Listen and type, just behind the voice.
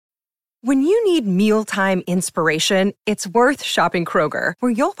When you need mealtime inspiration, it's worth shopping Kroger,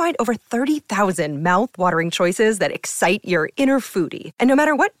 where you'll find over 30,000 mouth-watering choices that excite your inner foodie. And no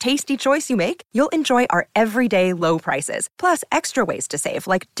matter what tasty choice you make, you'll enjoy our everyday low prices, plus extra ways to save,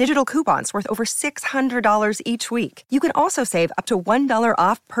 like digital coupons worth over $600 each week. You can also save up to $1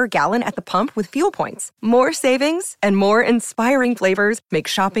 off per gallon at the pump with fuel points. More savings and more inspiring flavors make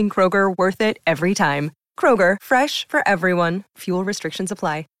shopping Kroger worth it every time. Kroger, fresh for everyone. Fuel restrictions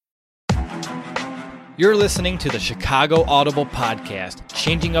apply. You're listening to the Chicago Audible podcast,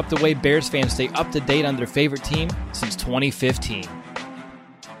 changing up the way Bears fans stay up to date on their favorite team since 2015.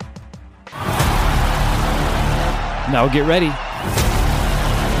 Now get ready,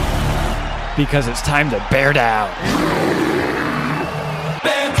 because it's time to bear down.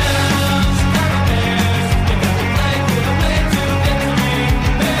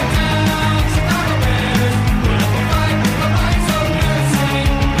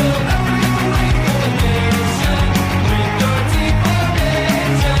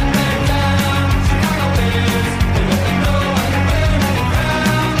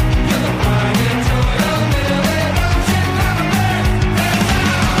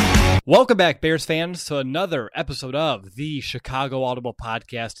 Welcome back, Bears fans, to another episode of the Chicago Audible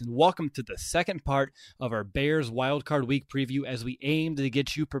podcast, and welcome to the second part of our Bears Wildcard Week preview as we aim to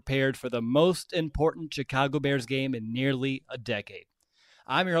get you prepared for the most important Chicago Bears game in nearly a decade.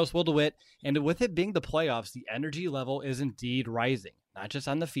 I'm your host, Will DeWitt, and with it being the playoffs, the energy level is indeed rising, not just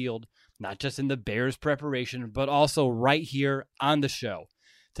on the field, not just in the Bears preparation, but also right here on the show.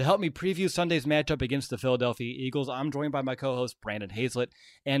 To help me preview Sunday's matchup against the Philadelphia Eagles, I'm joined by my co-hosts Brandon Hazlett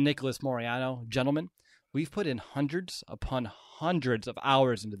and Nicholas Moriano. Gentlemen, we've put in hundreds upon hundreds of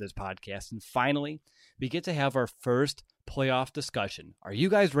hours into this podcast, and finally, we get to have our first playoff discussion. Are you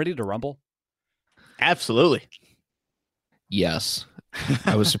guys ready to rumble? Absolutely. Yes.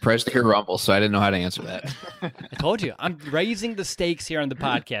 I was surprised to hear rumble, so I didn't know how to answer that. I told you, I'm raising the stakes here on the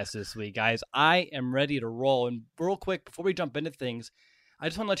podcast this week, guys. I am ready to roll. And real quick, before we jump into things, I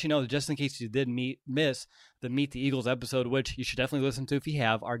just want to let you know that just in case you did miss the Meet the Eagles episode, which you should definitely listen to if you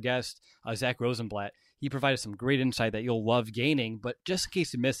have, our guest, Zach Rosenblatt, he provided some great insight that you'll love gaining. But just in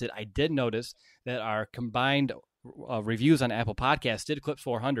case you missed it, I did notice that our combined reviews on Apple Podcasts did eclipse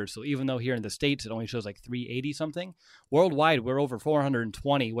 400. So even though here in the States it only shows like 380 something, worldwide we're over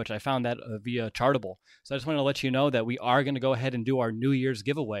 420, which I found that via Chartable. So I just wanted to let you know that we are going to go ahead and do our New Year's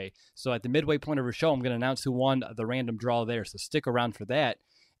giveaway. So at the midway point of our show, I'm going to announce who won the random draw there. So stick around for that.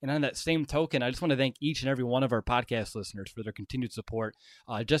 And on that same token, I just want to thank each and every one of our podcast listeners for their continued support.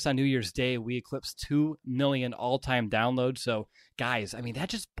 Just on New Year's Day, we eclipsed 2 million all-time downloads. So guys, I mean, that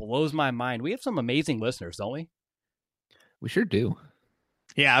just blows my mind. We have some amazing listeners, don't we? We sure do.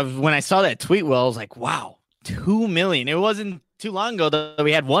 Yeah, when I saw that tweet, Will, I was like, wow, 2 million. It wasn't too long ago that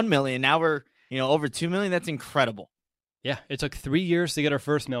we had 1 million. Now we're, over 2 million. That's incredible. Yeah, it took 3 years to get our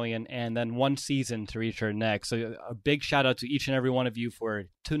first million and then 1 season to reach our next. So a big shout out to each and every one of you for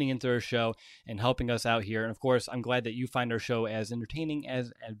tuning into our show and helping us out here. And of course, I'm glad that you find our show as entertaining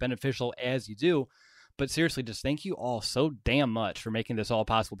and beneficial as you do. But seriously, just thank you all so damn much for making this all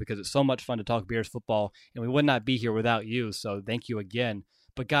possible, because it's so much fun to talk Bears football, and we would not be here without you. So thank you again.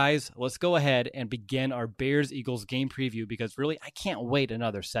 But guys, let's go ahead and begin our Bears-Eagles game preview, because really, I can't wait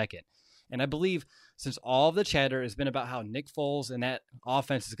another second. And I believe since all of the chatter has been about how Nick Foles and that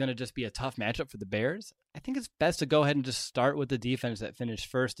offense is going to just be a tough matchup for the Bears, I think it's best to go ahead and just start with the defense that finished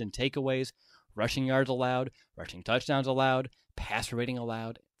first in takeaways, rushing yards allowed, rushing touchdowns allowed, passer rating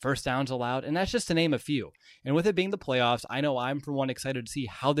allowed, first downs allowed, and that's just to name a few. And with it being the playoffs, I know I'm, for one, excited to see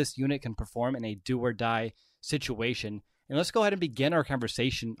how this unit can perform in a do-or-die situation. And let's go ahead and begin our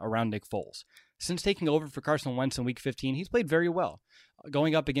conversation around Nick Foles. Since taking over for Carson Wentz in Week 15, he's played very well.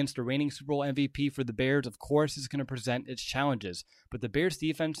 Going up against the reigning Super Bowl MVP for the Bears, of course, is going to present its challenges. But the Bears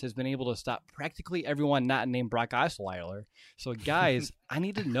defense has been able to stop practically everyone not named Brock Osweiler. So, guys, I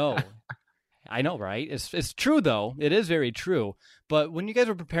need to know. I know, right? It's true, though. It is very true. But when you guys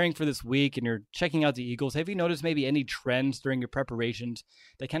are preparing for this week and you're checking out the Eagles, have you noticed maybe any trends during your preparations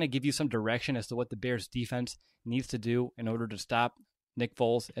that kind of give you some direction as to what the Bears defense needs to do in order to stop Nick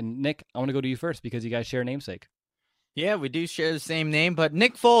Foles? And Nick, I want to go to you first because you guys share a namesake. Yeah, we do share the same name, but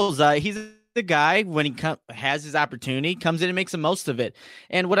Nick Foles, he's the guy, when he has his opportunity, comes in and makes the most of it.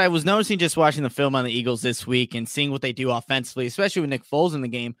 And what I was noticing just watching the film on the Eagles this week and seeing what they do offensively, especially with Nick Foles in the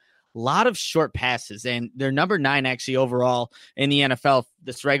game, a lot of short passes, and they're number 9 actually overall in the NFL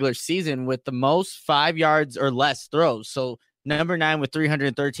this regular season with the most 5 yards or less throws. So number 9 with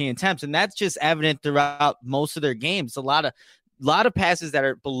 313 attempts, and that's just evident throughout most of their games. A lot of lot of passes that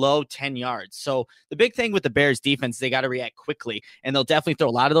are below 10 yards. So the big thing with the Bears defense, they got to react quickly, and they'll definitely throw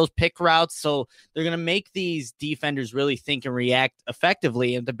a lot of those pick routes. So they're going to make these defenders really think and react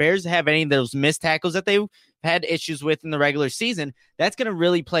effectively. And if the Bears have any of those missed tackles that they had issues with in the regular season, that's going to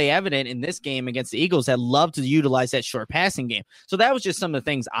really play evident in this game against the Eagles that love to utilize that short passing game. So that was just some of the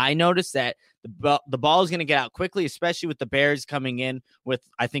things I noticed, that the ball is going to get out quickly, especially with the Bears coming in with,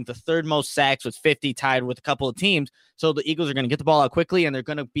 I think, the third most sacks with 50, tied with a couple of teams. So the Eagles are going to get the ball out quickly, and they're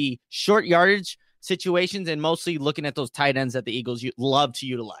going to be short yardage situations and mostly looking at those tight ends that the Eagles love to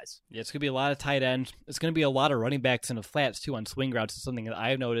utilize. Yeah, it's going to be a lot of tight ends. It's going to be a lot of running backs in the flats, too, on swing routes. It's something that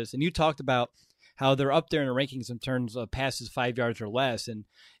I've noticed. And you talked about how they're up there in the rankings in terms of passes 5 yards or less. And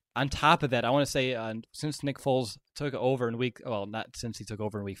on top of that, I want to say since Nick Foles took over in not since he took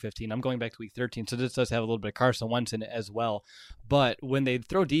over in week 15, I'm going back to week 13, so this does have a little bit of Carson Wentz in it as well. But when they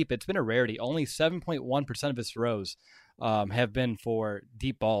throw deep, it's been a rarity. Only 7.1% of his throws have been for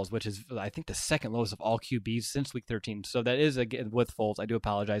deep balls, which is, I think, the second lowest of all QBs since week 13. So that is, again, with Foles. I do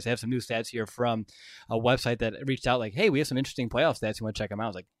apologize. I have some new stats here from a website that reached out like, hey, we have some interesting playoff stats. You want to check them out? I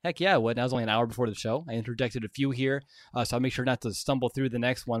was like, heck yeah, I would. That was only an hour before the show. I interjected a few here, so I'll make sure not to stumble through the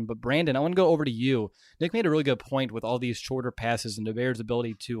next one. But Brandon, I want to go over to you. Nick made a really good point with all these shorter passes and the Bears'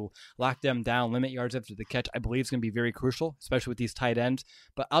 ability to lock them down, limit yards after the catch. I believe it's going to be very crucial, especially with these tight ends.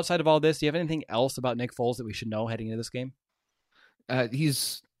 But outside of all this, do you have anything else about Nick Foles that we should know heading into this game?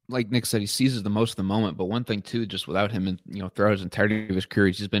 He's, like Nick said, he seizes the most of the moment. But one thing too, just without him, and throughout his entirety of his career,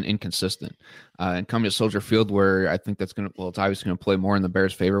 he's been inconsistent. And coming to Soldier Field, where I think it's obviously going to play more in the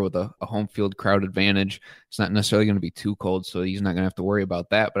Bears' favor with a home field crowd advantage. It's not necessarily going to be too cold, so he's not going to have to worry about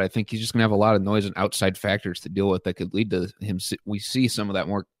that. But I think he's just going to have a lot of noise and outside factors to deal with that could lead to him. We see some of that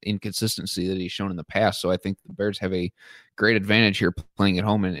more inconsistency that he's shown in the past. So I think the Bears have a great advantage here playing at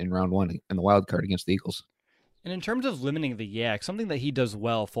home in round one in the wild card against the Eagles. And in terms of limiting the yak, something that he does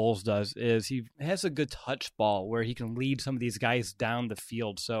well, Foles does, is he has a good touch ball where he can lead some of these guys down the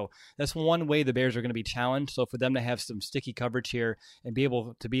field. So that's one way the Bears are going to be challenged. So for them to have some sticky coverage here and be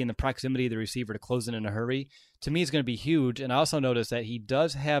able to be in the proximity of the receiver to close in a hurry, to me is going to be huge. And I also noticed that he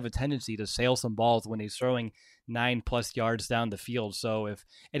does have a tendency to sail some balls when he's throwing 9+ yards down the field. So if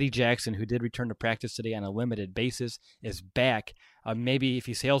Eddie Jackson, who did return to practice today on a limited basis, is back, maybe if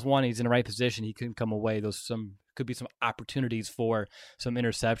he sails one, he's in the right position, he can come away. Could be some opportunities for some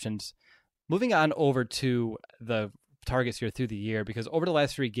interceptions. Moving on over to the targets here through the year, because over the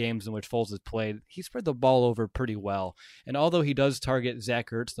last 3 games in which Foles has played, he spread the ball over pretty well. And although he does target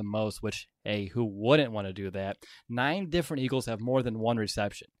Zach Ertz the most, which, hey, who wouldn't want to do that? 9 different Eagles have more than 1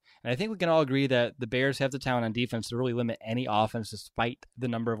 reception. And I think we can all agree that the Bears have the talent on defense to really limit any offense despite the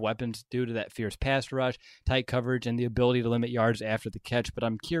number of weapons due to that fierce pass rush, tight coverage, and the ability to limit yards after the catch. But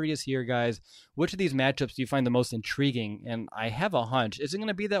I'm curious here, guys, which of these matchups do you find the most intriguing? And I have a hunch. Is it going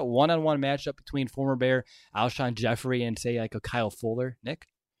to be that one-on-one matchup between former Bear Alshon Jeffrey and, say, like a Kyle Fuller? Nick?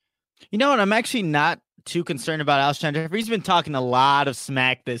 You know what? I'm actually not too concerned about Alshon Jeffrey. He's been talking a lot of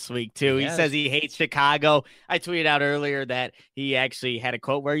smack this week, too. He says he hates Chicago. I tweeted out earlier that he actually had a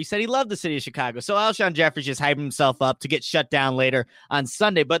quote where he said he loved the city of Chicago. So Alshon Jeffrey's just hyping himself up to get shut down later on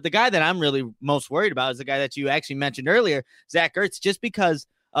Sunday. But the guy that I'm really most worried about is the guy that you actually mentioned earlier, Zach Ertz, just because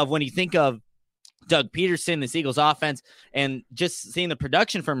of when you think of Doug Peterson, this Eagles offense, and just seeing the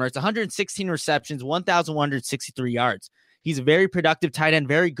production from Ertz, 116 receptions, 1,163 yards. He's a very productive tight end,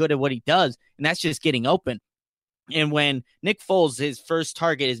 very good at what he does, and that's just getting open. And when Nick Foles, his first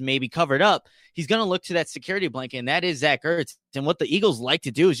target is maybe covered up, he's going to look to that security blanket, and that is Zach Ertz. And what the Eagles like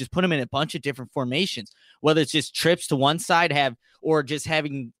to do is just put him in a bunch of different formations, whether it's just trips to one side or just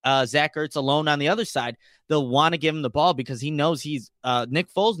having Zach Ertz alone on the other side. They'll want to give him the ball because he knows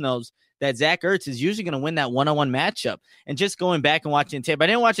Nick Foles knows that Zach Ertz is usually going to win that one-on-one matchup. And just going back and watching tape, I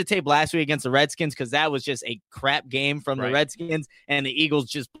didn't watch the tape last week against the Redskins because that was just a crap game from the Redskins, and the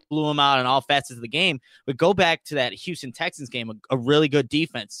Eagles just blew them out in all facets of the game. But go back to that Houston Texans game, a really good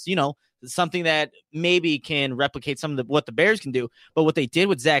defense, something that maybe can replicate some of what the Bears can do. But what they did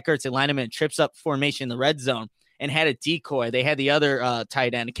with Zach Ertz, they lined him in a trips-up formation in the red zone and had a decoy. They had the other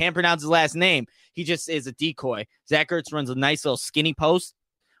tight end. I can't pronounce his last name. He just is a decoy. Zach Ertz runs a nice little skinny post,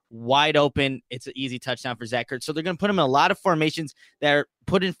 wide open. It's an easy touchdown for Zach Ertz. So they're going to put him in a lot of formations that are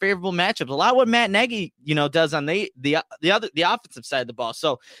put in favorable matchups. A lot of what Matt Nagy, does on the offensive side of the ball.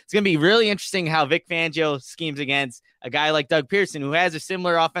 So it's going to be really interesting how Vic Fangio schemes against a guy like Doug Pearson, who has a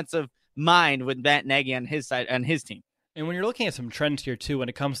similar offensive mind with Matt Nagy on his side, on his team. And when you're looking at some trends here, too, when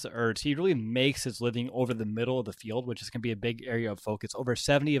it comes to Ertz, he really makes his living over the middle of the field, which is going to be a big area of focus. Over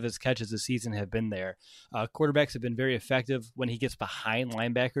 70 of his catches this season have been there. Quarterbacks have been very effective when he gets behind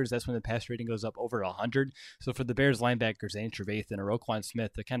linebackers. That's when the pass rating goes up over 100. So for the Bears linebackers, Mitch Trubisky or Roquan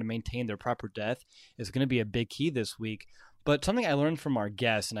Smith, to kind of maintain their proper depth is going to be a big key this week. But something I learned from our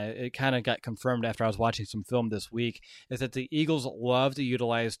guests, and it kind of got confirmed after I was watching some film this week, is that the Eagles love to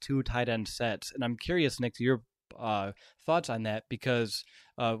utilize 2 tight end sets. And I'm curious, Nick, to your thoughts on that, because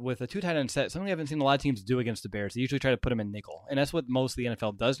with a 2 tight end set, something I haven't seen a lot of teams do against the Bears. They usually try to put them in nickel, and that's what most of the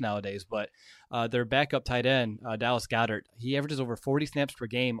NFL does nowadays. But their backup tight end, Dallas Goedert, he averages over 40 snaps per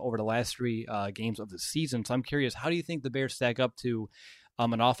game over the last 3 games of the season. So I'm curious, how do you think the Bears stack up to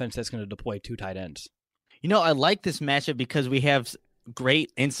an offense that's going to deploy 2 tight ends? I like this matchup because we have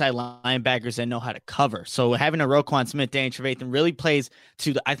great inside linebackers that know how to cover. So having a Roquan Smith, Danny Trevathan really plays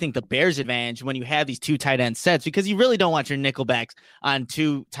to, I think, the Bears' advantage when you have these 2 tight end sets, because you really don't want your nickelbacks on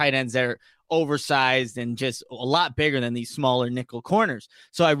 2 tight ends that are oversized and just a lot bigger than these smaller nickel corners.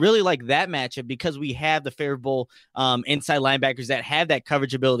 So I really like that matchup because we have the favorable inside linebackers that have that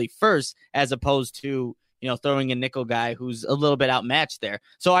coverage ability first, as opposed to throwing a nickel guy who's a little bit outmatched there.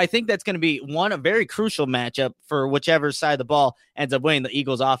 So I think that's going to be a very crucial matchup for whichever side of the ball ends up winning, the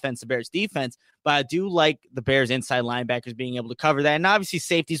Eagles offense, the Bears defense. But I do like the Bears inside linebackers being able to cover that. And obviously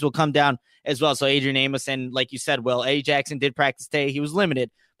safeties will come down as well. So Adrian Amos, and like you said, Will, A. Jackson did practice today. He was limited,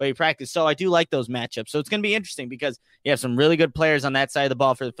 but he practiced. So I do like those matchups. So it's going to be interesting because you have some really good players on that side of the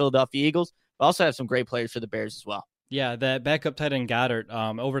ball for the Philadelphia Eagles, but also have some great players for the Bears as well. Yeah, that backup tight end Goddard,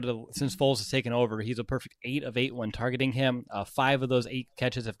 since Foles has taken over, he's a perfect 8 of 8 when targeting him. 5 of those 8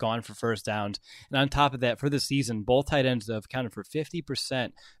 catches have gone for first downs. And on top of that, for the season, both tight ends have accounted for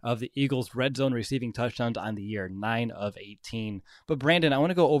 50% of the Eagles' red zone receiving touchdowns on the year, 9 of 18. But Brandon, I want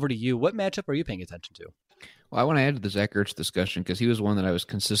to go over to you. What matchup are you paying attention to? Well, I want to add to the Zach Ertz discussion because he was one that I was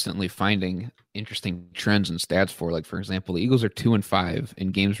consistently finding interesting trends and stats for. Like, for example, the Eagles are 2-5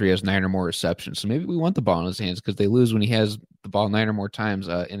 in games where he has 9 or more receptions. So maybe we want the ball in his hands because they lose when he has the ball 9 or more times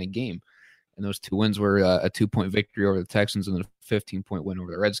in a game. And those 2 wins were a 2-point victory over the Texans and a 15-point win over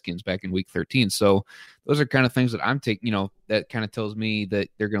the Redskins back in Week 13. So those are kind of things that I'm taking, that kind of tells me that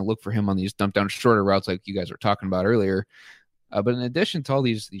they're going to look for him on these dump down shorter routes like you guys were talking about earlier. But in addition to all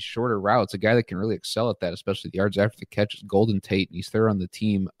these shorter routes, a guy that can really excel at that, especially the yards after the catch, is Golden Tate. And he's third on the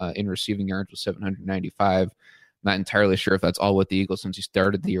team in receiving yards with 795. Not entirely sure if that's all with the Eagles since he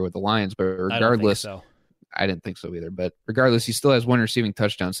started the year with the Lions, but regardless, I didn't think so either. But regardless, he still has 1 receiving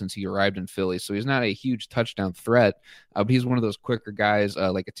touchdown since he arrived in Philly. So he's not a huge touchdown threat, but he's one of those quicker guys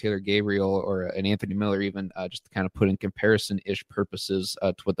like a Taylor Gabriel or an Anthony Miller, even just to kind of put in comparison-ish purposes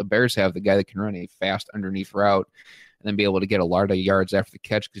to what the Bears have, the guy that can run a fast underneath route and then be able to get a lot of yards after the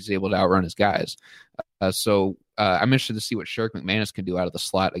catch because he's able to outrun his guys. So I'm interested to see what Sherrick McManus can do out of the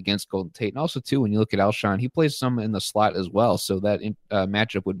slot against Golden Tate. And also, too, when you look at Alshon, he plays some in the slot as well. So that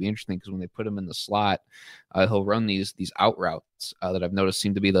matchup would be interesting because when they put him in the slot, he'll run these out routes that I've noticed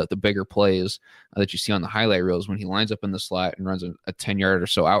seem to be the bigger plays that you see on the highlight reels when he lines up in the slot and runs a 10-yard or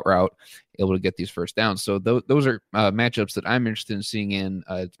so out route, able to get these first downs. So those are matchups that I'm interested in seeing in.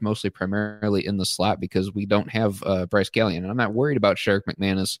 It's mostly primarily in the slot because we don't have Bryce Callahan. And I'm not worried about Sherrick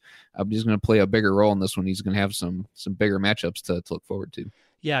McManus, but he's going to play a bigger role in this one. He's going to have some bigger matchups to look forward to.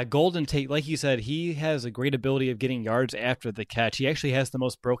 Yeah, Golden Tate, like you said, he has a great ability of getting yards after the catch. He actually has the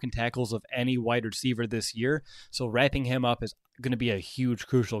most broken tackles of any wide receiver this year. So wrapping him up is going to be a huge,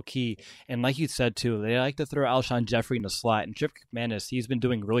 crucial key. And like you said, too, they like to throw Alshon Jeffrey in the slot. And Sherrick McManus, he's been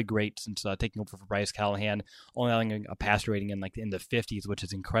doing really great since taking over for Bryce Callahan, only having a pass rating in the 50s, which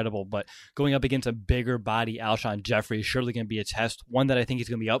is incredible. But going up against a bigger body Alshon Jeffrey is surely going to be a test, one that I think he's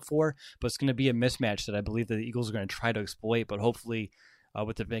going to be up for, but it's going to be a mismatch that I believe that the Eagles are going to try to exploit. But hopefully,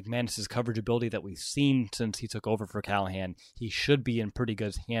 with the McManus' coverage ability that we've seen since he took over for Callahan, he should be in pretty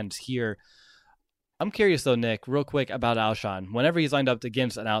good hands here. I'm curious, though, Nick, real quick about Alshon. Whenever he's lined up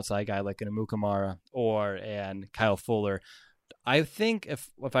against an outside guy like an Amukamara or an Kyle Fuller, I think, if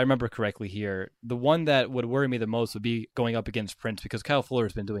I remember correctly here, the one that would worry me the most would be going up against Prince because Kyle Fuller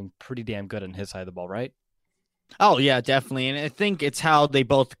has been doing pretty damn good on his side of the ball, right? Oh, yeah, definitely. And I think it's how they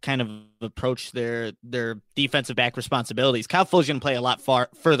both kind of approach their defensive back responsibilities. Kyle Fuller's going to play a lot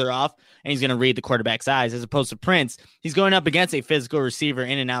further off, and he's going to read the quarterback's eyes, as opposed to Prince. He's going up against a physical receiver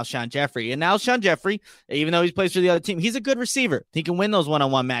in an Alshon Jeffrey. And Alshon Jeffrey, even though he plays for the other team, he's a good receiver. He can win those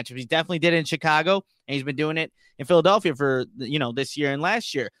one-on-one matchups. He definitely did it in Chicago, and he's been doing it in Philadelphia for, this year and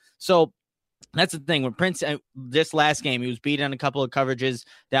last year. So that's the thing. When Prince, this last game, he was beat on a couple of coverages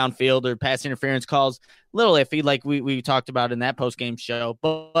downfield or pass interference calls. A little iffy, like we talked about in that post-game show.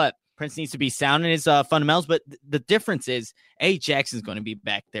 But Prince needs to be sound in his fundamentals, but the difference is Jackson's going to be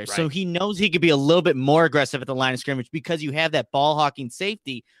back there. Right. So he knows he could be a little bit more aggressive at the line of scrimmage because you have that ball hawking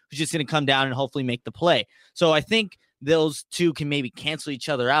safety who's just going to come down and hopefully make the play. So I think those two can maybe cancel each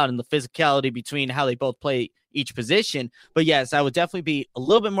other out in the physicality between how they both play each position. But yes, I would definitely be a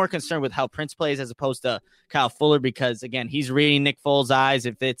little bit more concerned with how Prince plays as opposed to Kyle Fuller, because again, he's reading Nick Foles' eyes.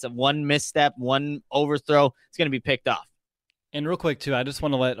 If it's a one misstep, one overthrow, it's going to be picked off. And real quick, too, I just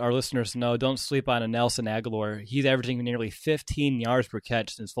want to let our listeners know, don't sleep on a Nelson Aguilar. He's averaging nearly 15 yards per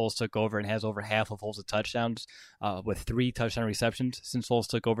catch since Foles took over and has over half of Foles' touchdowns with 3 touchdown receptions since Foles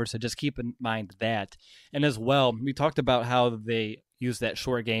took over. So just keep in mind that. And as well, we talked about how they use that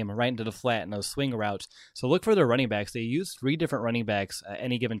short game right into the flat and those swing routes. So look for their running backs. They use 3 different running backs at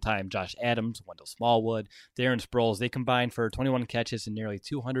any given time. Josh Adams, Wendell Smallwood, Darren Sproles. They combined for 21 catches and nearly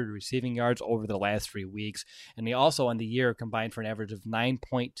 200 receiving yards over the last 3 weeks. And they also on the year combined for an average of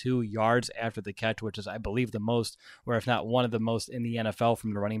 9.2 yards after the catch, which is, I believe, the most, or if not one of the most in the NFL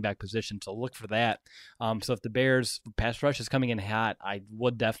from the running back position. So look for that. So if the Bears pass rush is coming in hot, I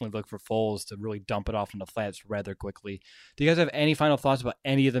would definitely look for Foles to really dump it off in the flats rather quickly. Do you guys have any final thoughts about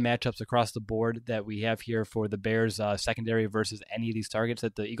any of the matchups across the board that we have here for the Bears secondary versus any of these targets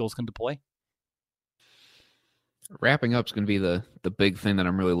that the Eagles can deploy? Wrapping up is going to be the big thing that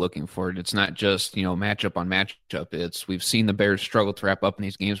I'm really looking for. It's not just, matchup on matchup. It's we've seen the Bears struggle to wrap up in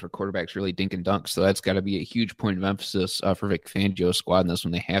these games where quarterbacks really dink and dunk. So that's got to be a huge point of emphasis for Vic Fangio's squad in this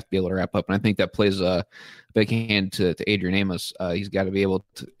when they have to be able to wrap up. And I think that plays a big hand to Adrian Amos. He's got to be able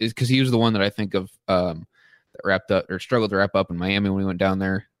to, because he was the one that I think of that wrapped up or struggled to wrap up in Miami when we went down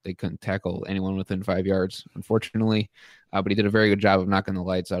there. They couldn't tackle anyone within 5 yards, unfortunately. But he did a very good job of knocking the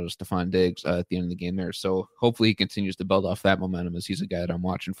lights out of Stephon Diggs at the end of the game there. So hopefully he continues to build off that momentum, as he's a guy that I'm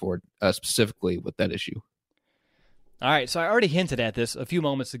watching for specifically with that issue. All right, so I already hinted at this a few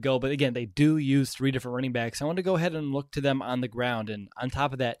moments ago, but again, they do use 3 different running backs. I want to go ahead and look to them on the ground, and on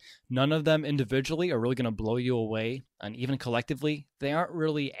top of that, none of them individually are really going to blow you away, and even collectively, they aren't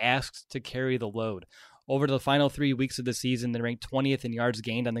really asked to carry the load. Over the final 3 weeks of the season, they ranked 20th in yards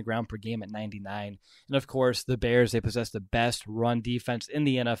gained on the ground per game at 99. And of course, the Bears, they possess the best run defense in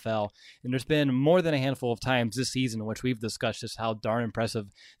the NFL. And there's been more than a handful of times this season in which we've discussed just how darn impressive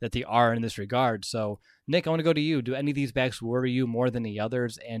that they are in this regard. So, Nick, I want to go to you. Do any of these backs worry you more than the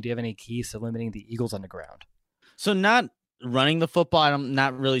others? And do you have any keys to limiting the Eagles on the ground? So not running the football, I'm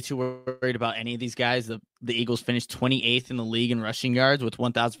not really too worried about any of these guys. The Eagles finished 28th in the league in rushing yards with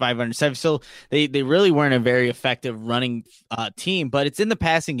 1,507. So they really weren't a very effective running team, but it's in the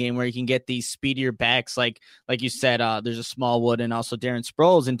passing game where you can get these speedier backs. Like you said, there's a Smallwood and also Darren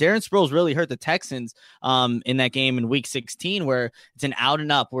Sproles, and Darren Sproles really hurt the Texans in that game in week 16, where it's an out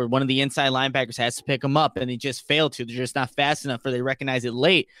and up where one of the inside linebackers has to pick them up and they just fail to. They're just not fast enough, or they recognize it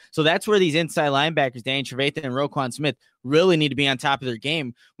late. So that's where these inside linebackers, Danny Trevathan and Roquan Smith, really need to be on top of their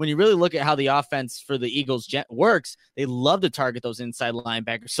game. When you really look at how the offense for the Eagles works, they love to target those inside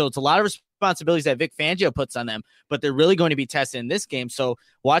linebackers. So it's a lot of responsibilities that Vic Fangio puts on them, but they're really going to be tested in this game. So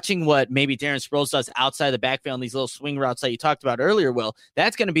watching what maybe Darren Sproles does outside the backfield and these little swing routes that you talked about earlier, Will,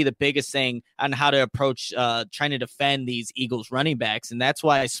 that's going to be the biggest thing on how to approach trying to defend these Eagles running backs. And that's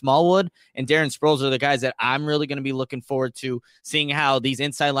why Smallwood and Darren Sproles are the guys that I'm really going to be looking forward to seeing how these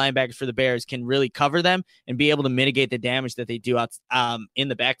inside linebackers for the Bears can really cover them and be able to mitigate the damage that they do out in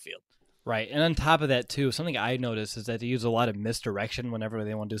the backfield. Right. And on top of that, too, something I noticed is that they use a lot of misdirection whenever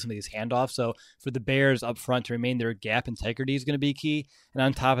they want to do some of these handoffs. So for the Bears up front to remain, their gap integrity is going to be key. And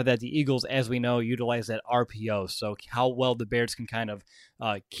on top of that, the Eagles, as we know, utilize that RPO. So how well the Bears can kind of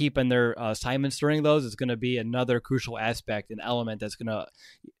keep in their assignments during those is going to be another crucial aspect, an element that's going to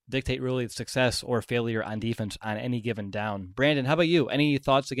dictate really success or failure on defense on any given down. Brandon, how about you? Any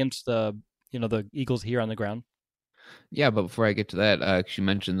thoughts against the Eagles here on the ground? Yeah, but before I get to that, because you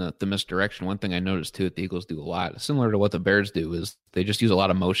mentioned the misdirection, one thing I noticed too that the Eagles do a lot, similar to what the Bears do, is they just use a lot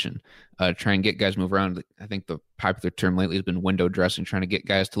of motion, try and get guys move around. I think the popular term lately has been window dressing, trying to get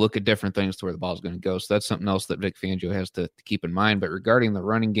guys to look at different things to where the ball is going to go. So that's something else that Vic Fangio has to keep in mind. But regarding the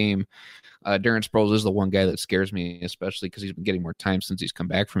running game, Darren Sproles is the one guy that scares me, especially because he's been getting more time since he's come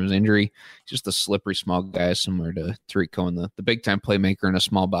back from his injury. He's just a slippery small guy, similar to Tariq Cohen, the big-time playmaker in a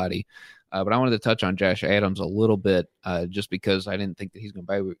small body. But I wanted to touch on Josh Adams a little bit just because I didn't think that he's going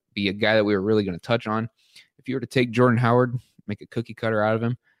to be a guy that we were really going to touch on. If you were to take Jordan Howard, make a cookie cutter out of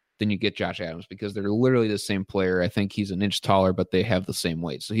him, then you get Josh Adams because they're literally the same player. I think he's an inch taller, but they have the same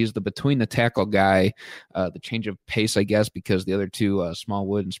weight. So he's the between the tackle guy, the change of pace, I guess, because the other two,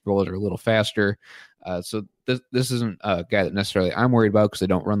 Smallwood and Sproles, are a little faster. So this isn't a guy that necessarily I'm worried about because they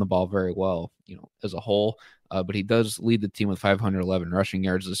don't run the ball very well, as a whole. but he does lead the team with 511 rushing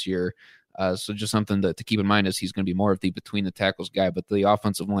yards this year. So just something to keep in mind is he's going to be more of the between the tackles guy, but the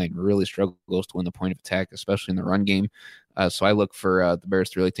offensive line really struggles to win the point of attack, especially in the run game. So I look for the Bears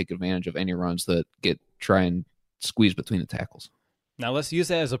to really take advantage of any runs that try and squeeze between the tackles. Now let's use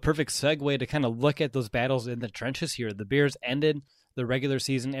that as a perfect segue to kind of look at those battles in the trenches here. The Bears ended the regular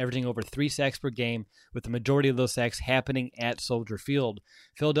season averaging over 3 sacks per game, with the majority of those sacks happening at Soldier Field.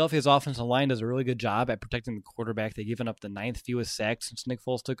 Philadelphia's offensive line does a really good job at protecting the quarterback. They've given up the 9th fewest sacks since Nick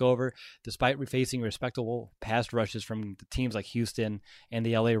Foles took over, despite facing respectable pass rushes from the teams like Houston and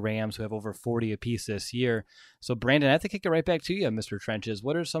the LA Rams, who have over 40 apiece this year. So Brandon, I have to kick it right back to you, Mr. Trenches.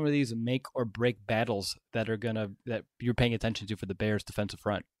 What are some of these make or break battles that you're paying attention to for the Bears defensive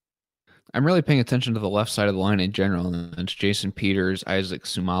front? I'm really paying attention to the left side of the line in general, and it's Jason Peters, Isaac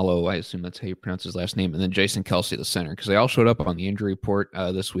Sumalo, I assume that's how you pronounce his last name, and then Jason Kelsey, the center, because they all showed up on the injury report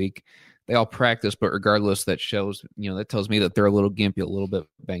this week. They all practiced, but regardless, that tells me that they're a little gimpy, a little bit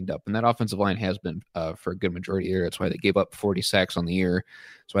banged up, and that offensive line has been for a good majority of the year. That's why they gave up 40 sacks on the year.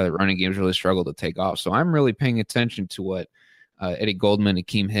 That's why the running games really struggled to take off. So I'm really paying attention to what Eddie Goldman,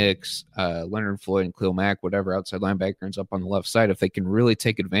 Akeem Hicks, Leonard Floyd, and Khalil Mack, whatever outside linebacker ends up on the left side, if they can really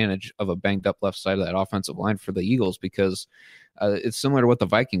take advantage of a banged-up left side of that offensive line for the Eagles, because it's similar to what the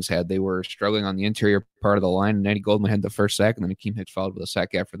Vikings had. They were struggling on the interior part of the line, and Eddie Goldman had the first sack, and then Akeem Hicks followed with a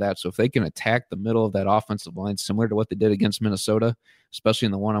sack after that. So if they can attack the middle of that offensive line, similar to what they did against Minnesota, especially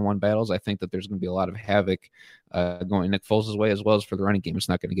in the one-on-one battles, I think that there's going to be a lot of havoc going Nick Foles' way, as well as for the running game. It's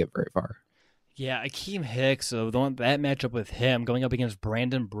not going to get very far. Yeah, Akeem Hicks, that matchup with him going up against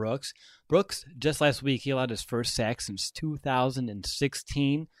Brandon Brooks. Brooks, just last week, he allowed his first sack since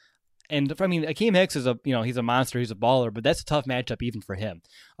 2016. And I mean, Akeem Hicks is he's a monster, he's a baller, but that's a tough matchup even for him.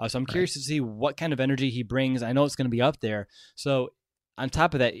 So I'm curious to see what kind of energy he brings. I know it's going to be up there. So on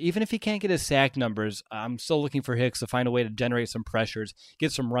top of that, even if he can't get his sack numbers, I'm still looking for Hicks to find a way to generate some pressures,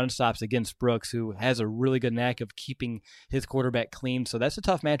 get some run stops against Brooks, who has a really good knack of keeping his quarterback clean. So that's a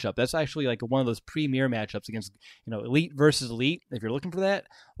tough matchup. That's actually like one of those premier matchups against, elite versus elite. If you're looking for that,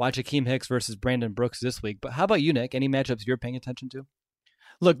 watch Akeem Hicks versus Brandon Brooks this week. But how about you, Nick? Any matchups you're paying attention to?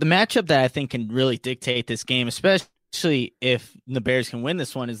 Look, the matchup that I think can really dictate this game, especially if the Bears can win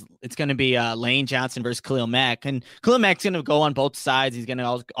this one, it's going to be Lane Johnson versus Khalil Mack. And Khalil Mack's going to go on both sides. He's going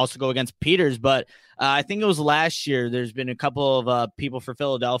to also go against Peters. But I think it was last year, there's been a couple of people for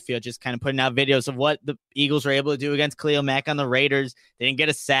Philadelphia just kind of putting out videos of what the Eagles were able to do against Khalil Mack on the Raiders. They didn't get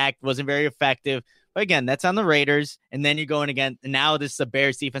a sack, wasn't very effective. But again, that's on the Raiders. And then you're going again. And now this is a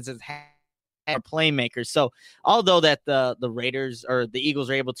Bears defense that's playmakers. So although that the Raiders or the Eagles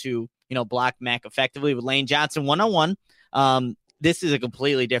are able to block Mack effectively with Lane Johnson one-on-one, this is a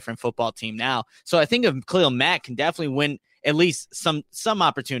completely different football team now. So I think if Khalil Mack can definitely win at least some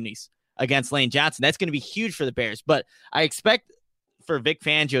opportunities against Lane Johnson, that's going to be huge for the Bears. But I expect for Vic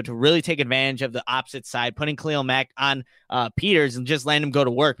Fangio to really take advantage of the opposite side, putting Khalil Mack on Peters and just letting him go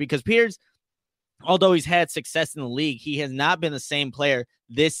to work, because Peters, although he's had success in the league, he has not been the same player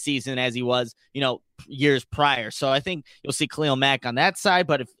this season as he was, years prior. So I think you'll see Khalil Mack on that side.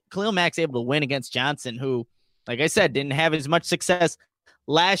 But if Khalil Mack's able to win against Johnson, who, like I said, didn't have as much success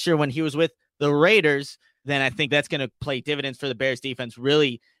last year when he was with the Raiders, then I think that's going to play dividends for the Bears defense,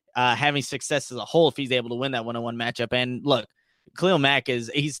 really having success as a whole if he's able to win that one-on-one matchup. And look, Khalil Mack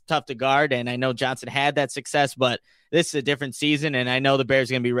he's tough to guard, and I know Johnson had that success, but this is a different season, and I know the Bears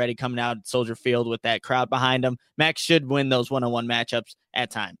are going to be ready coming out at Soldier Field with that crowd behind them. Mack should win those one-on-one matchups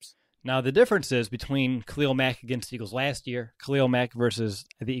at times. Now, the difference is between Khalil Mack against the Eagles last year, Khalil Mack versus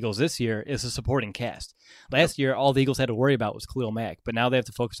the Eagles this year, is a supporting cast. Last year, all the Eagles had to worry about was Khalil Mack, but now they have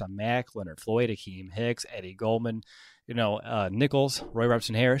to focus on Mack, Leonard Floyd, Akeem Hicks, Eddie Goldman, Nichols, Roy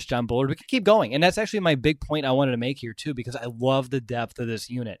Robertson-Harris, John Bullard. We can keep going. And that's actually my big point I wanted to make here, too, because I love the depth of this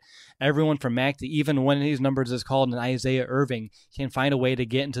unit. Everyone from Mack to even when these numbers is called, and Isaiah Irving can find a way to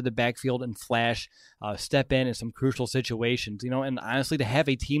get into the backfield and flash, step in some crucial situations. And honestly, to have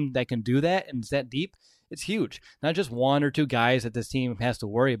a team that can do that and is that deep, it's huge. Not just one or two guys that this team has to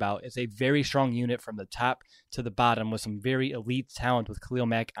worry about. It's a very strong unit from the top to the bottom with some very elite talent with Khalil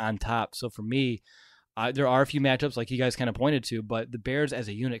Mack on top. So for me, there are a few matchups like you guys kind of pointed to, but the Bears as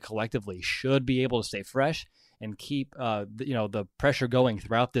a unit collectively should be able to stay fresh and keep the pressure going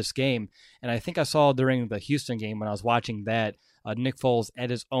throughout this game. And I think I saw during the Houston game when I was watching that, Nick Foles at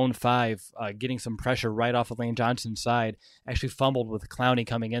his own 5, getting some pressure right off of Lane Johnson's side, actually fumbled with Clowney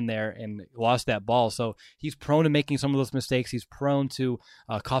coming in there and lost that ball. So he's prone to making some of those mistakes. He's prone to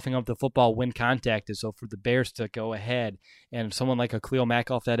coughing up the football when contacted. So for the Bears to go ahead and someone like a Khalil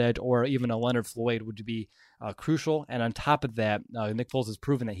Mack off that edge or even a Leonard Floyd would be crucial. And on top of that, Nick Foles has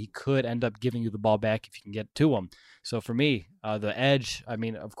proven that he could end up giving you the ball back if you can get to him. So for me, the edge, I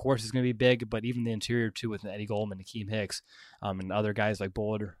mean, of course, is going to be big, but even the interior too with Eddie Goldman, Akeem Hicks, and other guys like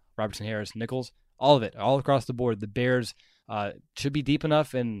Bullard, Robertson Harris, Nichols, all of it, all across the board, the Bears should be deep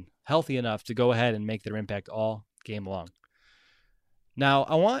enough and healthy enough to go ahead and make their impact all game long. Now,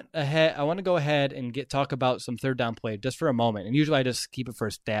 I want to go ahead and talk about some third down play just for a moment. And usually I just keep it for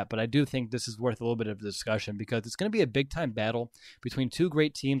a stat, but I do think this is worth a little bit of discussion because it's going to be a big-time battle between two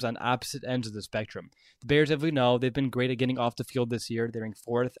great teams on opposite ends of the spectrum. The Bears, as we know, they've been great at getting off the field this year. They're ranked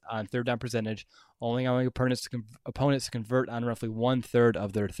 4th on third down percentage, only allowing opponents to convert on roughly 1/3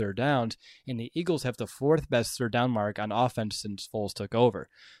 of their third downs. And the Eagles have the 4th best third down mark on offense since Foles took over.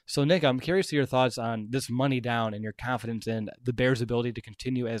 So, Nick, I'm curious to your thoughts on this money down and your confidence in the Bears' ability to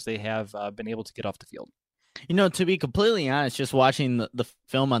continue as they have been able to get off the field. You know, to be completely honest, just watching the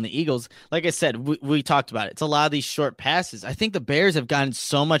film on the Eagles, like I said, we talked about it. It's a lot of these short passes. I think the Bears have gotten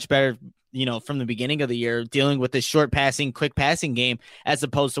so much better, you know, from the beginning of the year, dealing with this short passing, quick passing game, as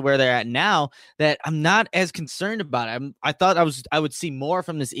opposed to where they're at now, that I'm not as concerned about it. I thought I would see more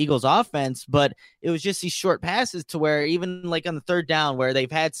from this Eagles offense, but it was just these short passes to where even like on the third down where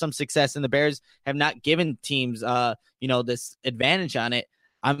they've had some success and the Bears have not given teams, this advantage on it.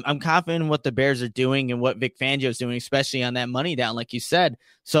 I'm confident in what the Bears are doing and what Vic Fangio is doing, especially on that money down, like you said.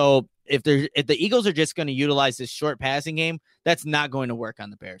 So if the Eagles are just going to utilize this short passing game, that's not going to work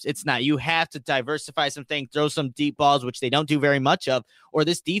on the Bears. It's not. You have to diversify some things, throw some deep balls, which they don't do very much of, or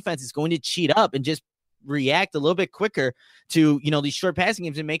this defense is going to cheat up and just react a little bit quicker to, these short passing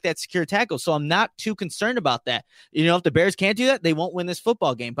games and make that secure tackle. So I'm not too concerned about that. If the Bears can't do that, they won't win this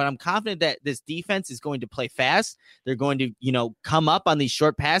football game, but I'm confident that this defense is going to play fast. They're going to, come up on these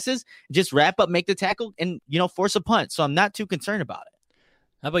short passes, just wrap up, make the tackle and, force a punt. So I'm not too concerned about it.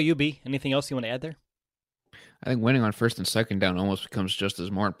 How about you, B? Anything else you want to add there? I think winning on first and second down almost becomes just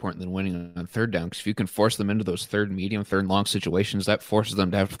as more important than winning on third down, because if you can force them into those third medium, third long situations, that forces them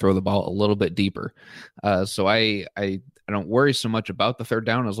to have to throw the ball a little bit deeper. So I don't worry so much about the third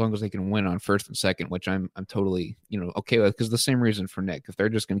down as long as they can win on first and second, which I'm totally okay with, because the same reason for Nick. If they're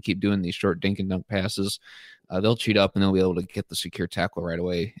just going to keep doing these short dink and dunk passes, they'll cheat up and they'll be able to get the secure tackle right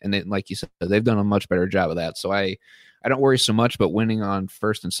away. And they, like you said, they've done a much better job of that. So I don't worry so much, but winning on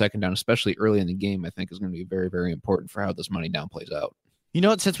first and second down, especially early in the game, I think is going to be very, very important for how this money down plays out.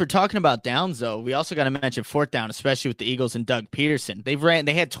 Since we're talking about downs, though, we also got to mention fourth down, especially with the Eagles and Doug Peterson. They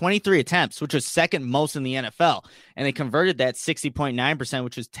had 23 attempts, which was second most in the NFL, and they converted that 60.9%,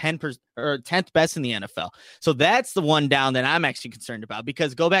 which was 10th best in the NFL. So that's the one down that I'm actually concerned about,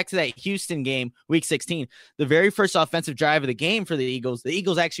 because go back to that Houston game, week 16, the very first offensive drive of the game for the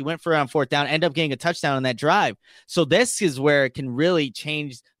Eagles actually went for on fourth down, ended up getting a touchdown on that drive. So this is where it can really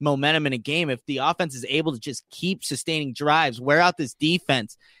change momentum in a game if the offense is able to just keep sustaining drives, wear out this defense,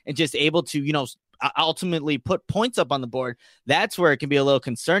 and just able to, ultimately put points up on the board. That's where it can be a little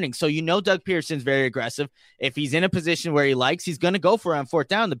concerning. So, Doug Peterson's very aggressive. If he's in a position where he likes, he's going to go for it on fourth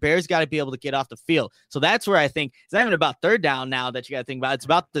down. The Bears got to be able to get off the field. So that's where I think it's not even about third down now that you got to think about. It's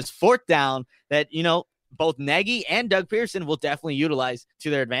about this fourth down that, both Nagy and Doug Peterson will definitely utilize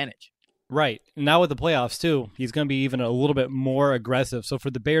to their advantage. Right. Now with the playoffs, too, he's going to be even a little bit more aggressive. So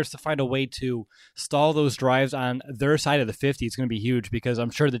for the Bears to find a way to stall those drives on their side of the 50, it's going to be huge, because I'm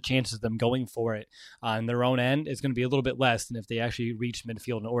sure the chances of them going for it on their own end is going to be a little bit less than if they actually reach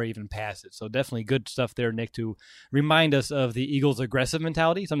midfield or even pass it. So definitely good stuff there, Nick, to remind us of the Eagles' aggressive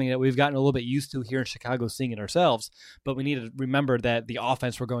mentality, something that we've gotten a little bit used to here in Chicago, seeing it ourselves. But we need to remember that the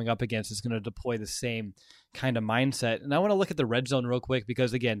offense we're going up against is going to deploy the same kind of mindset. And I want to look at the red zone real quick,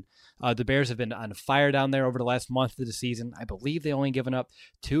 because again, the Bears have been on fire down there over the last month of the season. I believe they only given up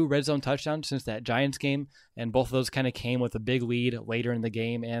 2 red zone touchdowns since that Giants game, and both of those kind of came with a big lead later in the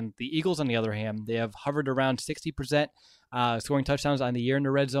game. And the Eagles, on the other hand, they have hovered around 60% scoring touchdowns on the year in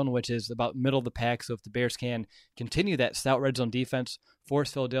the red zone, which is about middle of the pack. So if the Bears can continue that stout red zone defense,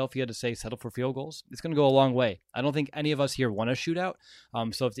 force Philadelphia to settle for field goals, it's going to go a long way. I don't think any of us here want a shootout.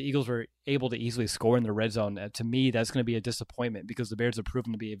 So if the Eagles were able to easily score in the red zone, to me, that's going to be a disappointment, because the Bears have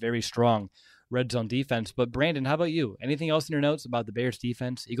proven to be a very strong red zone defense. But Brandon, how about you? Anything else in your notes about the Bears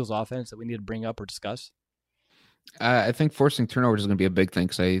defense, Eagles offense that we need to bring up or discuss? I think forcing turnovers is going to be a big thing,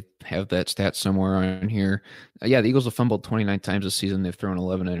 because I have that stat somewhere on here. The Eagles have fumbled 29 times this season. They've thrown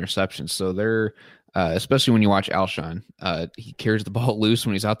 11 interceptions. So they're, especially when you watch Alshon, he carries the ball loose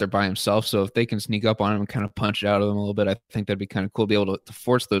when he's out there by himself. So if they can sneak up on him and kind of punch it out of him a little bit, I think that'd be kind of cool to be able to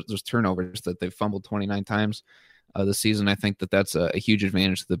force those turnovers that they've fumbled 29 times. this season. I think that's a huge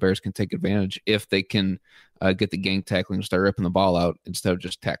advantage that the Bears can take advantage if they can get the gang tackling and start ripping the ball out instead of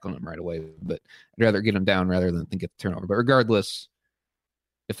just tackling them right away. But I'd rather get them down rather than get the turnover. But regardless,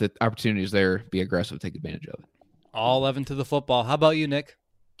 if the opportunity is there, be aggressive, take advantage of it. All 11 to the football. How about you, Nick?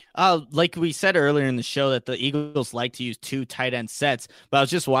 Like we said earlier in the show that the Eagles like to use 2 tight end sets, but I was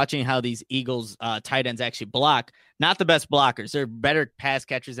just watching how these Eagles tight ends actually block. Not the best blockers. They're better pass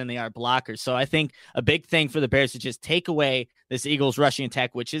catchers than they are blockers. So I think a big thing for the Bears to just take away this Eagles rushing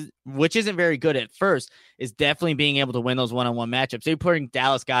attack, which isn't very good at first, is definitely being able to win those one-on-one matchups. They're putting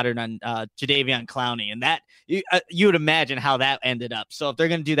Dallas Goedert on Jadeveon Clowney, and that you would imagine how that ended up. So if they're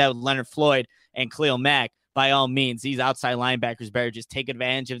going to do that with Leonard Floyd and Khalil Mack, by all means, these outside linebackers better just take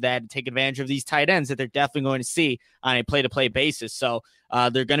advantage of that and take advantage of these tight ends that they're definitely going to see on a play-to-play basis. So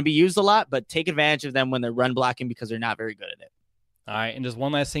they're going to be used a lot, but take advantage of them when they're run blocking because they're not very good at it. All right, and just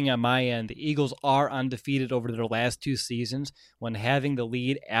one last thing on my end. The Eagles are undefeated over their last 2 seasons when having the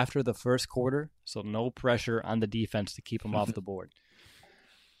lead after the first quarter, so no pressure on the defense to keep them off the board.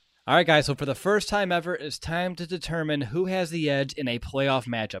 All right, guys, so for the first time ever, it's time to determine who has the edge in a playoff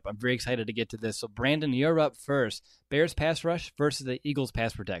matchup. I'm very excited to get to this. So, Brandon, you're up first. Bears pass rush versus the Eagles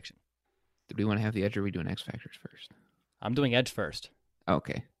pass protection. Do we want to have the edge or are we doing X Factors first? I'm doing edge first.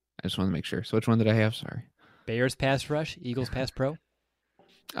 Okay. I just wanted to make sure. So which one did I have? Sorry. Bears pass rush, Eagles pass pro.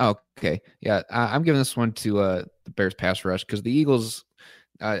 Okay. Yeah, I'm giving this one to the Bears pass rush because the Eagles,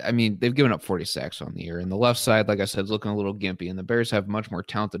 they've given up 40 sacks on the year. And the left side, like I said, is looking a little gimpy. And the Bears have much more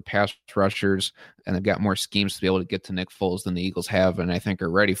talented pass rushers, and they've got more schemes to be able to get to Nick Foles than the Eagles have, and I think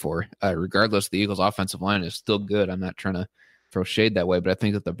are ready for. Regardless, the Eagles' offensive line is still good. I'm not trying to throw shade that way, but I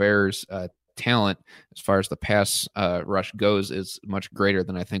think that the Bears' talent, as far as the pass rush goes, is much greater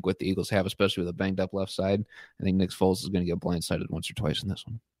than I think what the Eagles have, especially with a banged-up left side. I think Nick Foles is going to get blindsided once or twice in this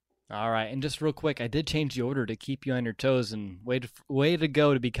one. All right, and just real quick, I did change the order to keep you on your toes, and way to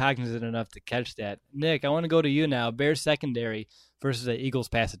go to be cognizant enough to catch that. Nick, I want to go to you now. Bears secondary versus the Eagles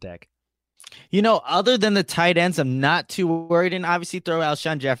pass attack. Other than the tight ends, I'm not too worried, and obviously throw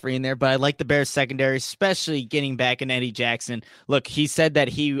Alshon Jeffrey in there, but I like the Bears secondary, especially getting back in Eddie Jackson. Look, he said that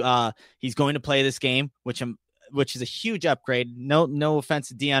he's going to play this game, which is a huge upgrade. No offense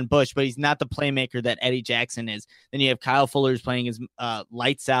to Deion Bush, but he's not the playmaker that Eddie Jackson is. Then you have Kyle Fuller who's playing his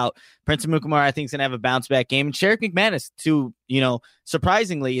lights out. Prince Amukamara, I think, is going to have a bounce back game. And Sherrick McManus, too,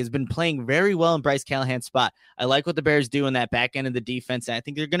 surprisingly, has been playing very well in Bryce Callahan's spot. I like what the Bears do in that back end of the defense. And I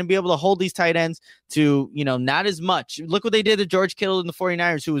think they're going to be able to hold these tight ends to, not as much. Look what they did to George Kittle in the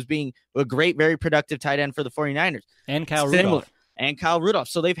 49ers, who was being a great, very productive tight end for the 49ers. And Kyle Rudolph.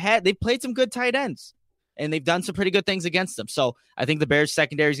 So they've played some good tight ends. And they've done some pretty good things against them. So I think the Bears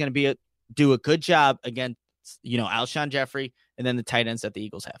secondary is going to do a good job against, Alshon Jeffrey and then the tight ends that the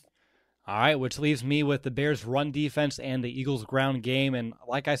Eagles have. All right, which leaves me with the Bears' run defense and the Eagles' ground game. And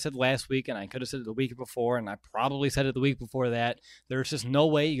like I said last week, and I could have said it the week before, and I probably said it the week before that, there's just no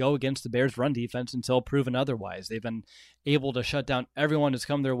way you go against the Bears' run defense until proven otherwise. They've been able to shut down everyone that's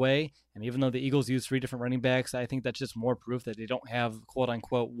come their way. And even though the Eagles use 3 different running backs, I think that's just more proof that they don't have,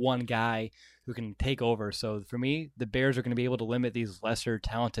 quote-unquote, one guy who can take over. So for me, the Bears are going to be able to limit these lesser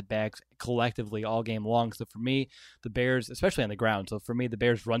talented backs collectively all game long. So for me, the Bears, especially on the ground, so for me, the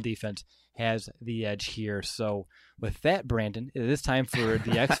Bears' run defense has the edge here. So with that, Brandon, it is time for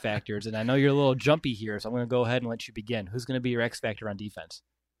the X Factors. And I know you're a little jumpy here, so I'm going to go ahead and let you begin. Who's going to be your X Factor on defense?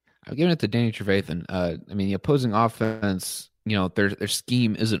 I'm giving it to Danny Trevathan. The opposing offense, their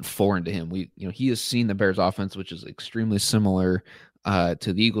scheme isn't foreign to him. He has seen the Bears offense, which is extremely similar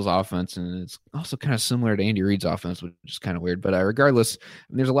to the Eagles offense, and it's also kind of similar to Andy Reid's offense, which is kind of weird. But regardless,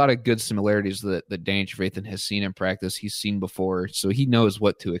 there's a lot of good similarities that Danny Trevathan has seen in practice. He's seen before, so he knows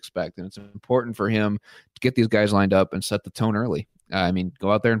what to expect, and it's important for him to get these guys lined up and set the tone early.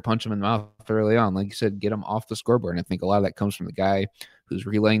 Go out there and punch them in the mouth early on. Like you said, get them off the scoreboard, and I think a lot of that comes from the guy who's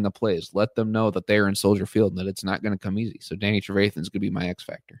relaying the plays. Let them know that they are in Soldier Field and that it's not going to come easy. So Danny Trevathan is going to be my X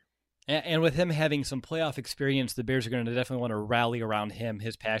factor. And with him having some playoff experience, the Bears are going to definitely want to rally around him,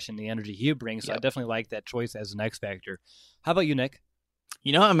 his passion, the energy he brings. So I definitely like that choice as an X factor. How about you, Nick?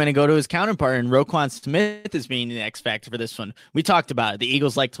 I'm going to go to his counterpart, and Roquan Smith is being the X factor for this one. We talked about it. The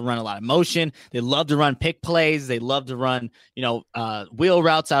Eagles like to run a lot of motion. They love to run pick plays. They love to run, wheel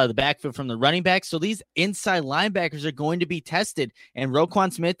routes out of the backfield from the running back. So these inside linebackers are going to be tested, and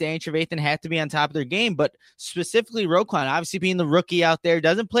Roquan Smith, Danny Trevathan have to be on top of their game. But specifically Roquan, obviously being the rookie out there,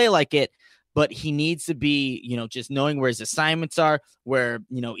 doesn't play like it. But he needs to be, just knowing where his assignments are, where,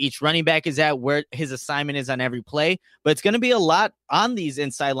 each running back is at, where his assignment is on every play. But it's going to be a lot on these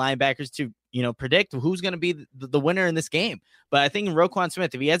inside linebackers to predict who's going to be the winner in this game. But I think in Roquan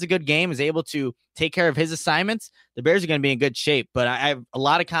Smith, if he has a good game, is able to take care of his assignments, the Bears are going to be in good shape. But I have a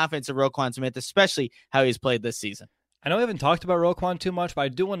lot of confidence in Roquan Smith, especially how he's played this season. I know we haven't talked about Roquan too much, but I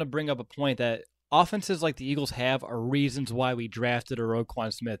do want to bring up a point that offenses like the Eagles have are reasons why we drafted a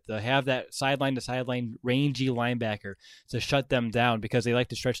Roquan Smith, to have that sideline-to-sideline rangy linebacker to shut them down, because they like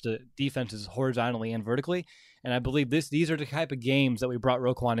to stretch the defenses horizontally and vertically. And I believe these are the type of games that we brought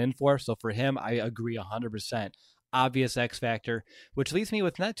Roquan in for. So for him, I agree 100%. Obvious X factor, which leaves me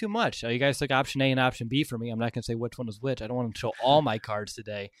with not too much. You guys took option A and option B for me. I'm not going to say which one is which. I don't want to show all my cards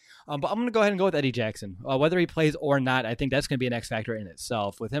today. But I'm going to go ahead and go with Eddie Jackson. Whether he plays or not, I think that's going to be an X factor in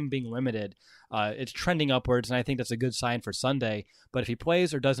itself. With him being limited, it's trending upwards, and I think that's a good sign for Sunday. But if he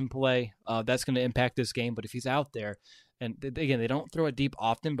plays or doesn't play, that's going to impact this game. But if he's out there, and again, they don't throw it deep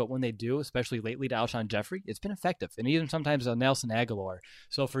often, but when they do, especially lately to Alshon Jeffrey, it's been effective. And even sometimes Nelson Aguilar.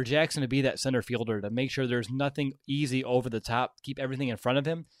 So for Jackson to be that center fielder, to make sure there's nothing easy over the top, keep everything in front of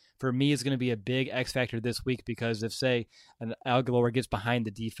him, for me is going to be a big X factor this week, because if, say, an Aguilar gets behind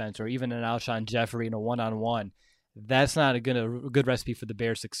the defense, or even an Alshon Jeffrey in a one-on-one, that's not a good recipe for the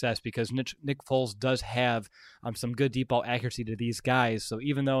Bears' success, because Nick Foles does have some good deep ball accuracy to these guys. So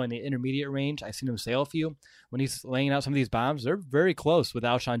even though in the intermediate range, I've seen him sail a few, when he's laying out some of these bombs, they're very close with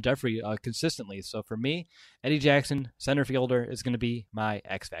Alshon Jeffrey consistently. So for me, Eddie Jackson, center fielder, is going to be my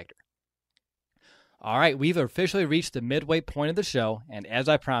X factor. All right, we've officially reached the midway point of the show, and as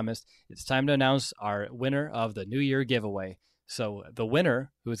I promised, it's time to announce our winner of the New Year giveaway. So the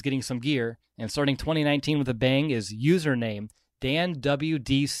winner, who is getting some gear and starting 2019 with a bang, is username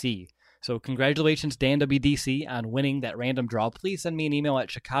DanWDC. So congratulations, DanWDC, on winning that random draw. Please send me an email at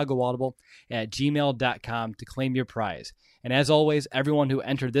chicagoaudible@gmail.com to claim your prize. And as always, everyone who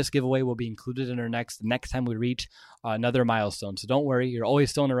entered this giveaway will be included in our next time we reach another milestone. So don't worry, you're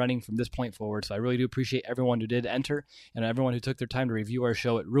always still in the running from this point forward. So I really do appreciate everyone who did enter, and everyone who took their time to review our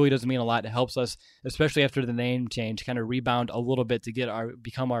show. It really does mean a lot. It helps us, especially after the name change, kind of rebound a little bit to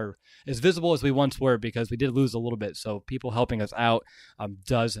become as visible as we once were, because we did lose a little bit. So people helping us out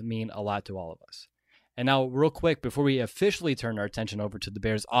does mean a lot to all of us. And now, real quick, before we officially turn our attention over to the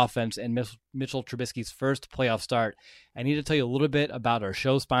Bears' offense and Mitchell Trubisky's first playoff start, I need to tell you a little bit about our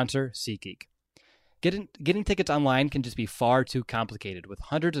show sponsor, SeatGeek. Getting tickets online can just be far too complicated. With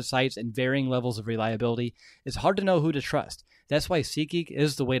hundreds of sites and varying levels of reliability, it's hard to know who to trust. That's why SeatGeek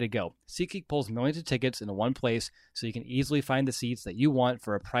is the way to go. SeatGeek pulls millions of tickets into one place, so you can easily find the seats that you want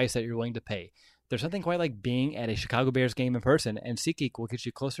for a price that you're willing to pay. There's nothing quite like being at a Chicago Bears game in person, and SeatGeek will get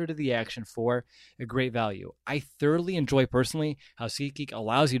you closer to the action for a great value. I thoroughly enjoy personally how SeatGeek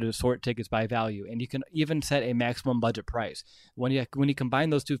allows you to sort tickets by value, and you can even set a maximum budget price. When you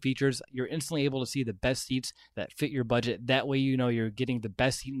combine those two features, you're instantly able to see the best seats that fit your budget. That way you know you're getting the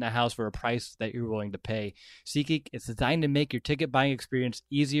best seat in the house for a price that you're willing to pay. SeatGeek is designed to make your ticket buying experience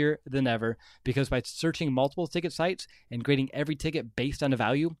easier than ever, because by searching multiple ticket sites and grading every ticket based on the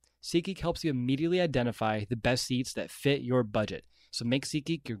value, SeatGeek helps you immediately identify the best seats that fit your budget. So make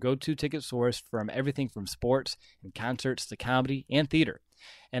SeatGeek your go-to ticket source from everything from sports and concerts to comedy and theater.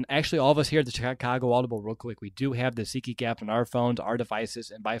 And actually, all of us here at the Chicago Audible, real quick, we do have the SeatGeek app on our phones, our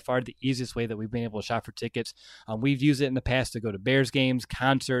devices, and by far the easiest way that we've been able to shop for tickets. We've used it in the past to go to Bears games,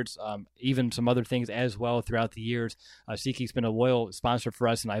 concerts, even some other things as well throughout the years. SeatGeek's been a loyal sponsor for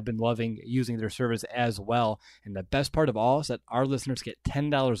us, and I've been loving using their service as well. And the best part of all is that our listeners get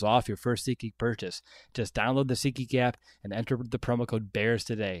 $10 off your first SeatGeek purchase. Just download the SeatGeek app and enter the promo code BEARS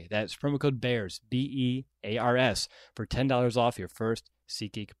today. That's promo code BEARS, BEARS, for $10 off your first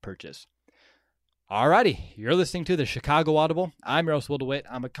SeatGeek purchase. Alrighty, you're listening to the Chicago Audible. I'm your host, Will DeWitt.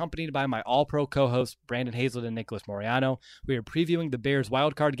 I'm accompanied by my all-pro co-hosts, Brandon Hazlett and Nicholas Moriano. We are previewing the Bears'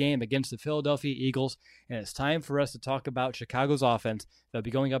 wildcard game against the Philadelphia Eagles, and it's time for us to talk about Chicago's offense. They'll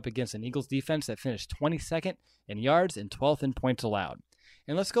be going up against an Eagles defense that finished 22nd in yards and 12th in points allowed.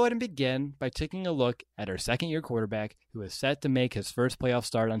 And let's go ahead and begin by taking a look at our second-year quarterback, who is set to make his first playoff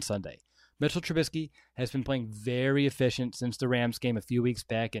start on Sunday. Mitchell Trubisky has been playing very efficient since the Rams game a few weeks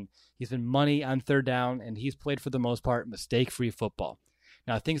back, and he's been money on third down, and he's played for the most part mistake-free football.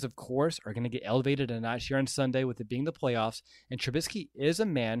 Now, things, of course, are going to get elevated a notch here on Sunday with it being the playoffs, and Trubisky is a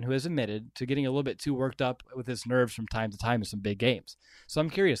man who has admitted to getting a little bit too worked up with his nerves from time to time in some big games. So I'm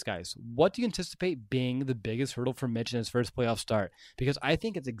curious, guys, what do you anticipate being the biggest hurdle for Mitch in his first playoff start? Because I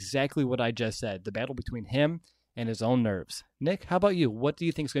think it's exactly what I just said, the battle between him and his own nerves. Nick, how about you? What do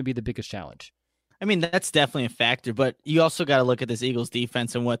you think is going to be the biggest challenge? I mean, that's definitely a factor, but you also got to look at this Eagles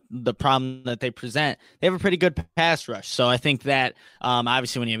defense and what the problem that they present. They have a pretty good pass rush. So I think that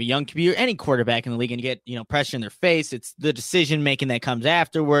obviously when you have a young QB or any quarterback in the league and you get, pressure in their face, it's the decision making that comes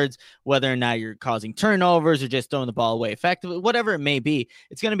afterwards, whether or not you're causing turnovers or just throwing the ball away effectively, whatever it may be.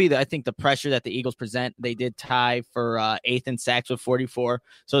 It's going to be, I think, the pressure that the Eagles present. They did tie for eighth in sacks with 44.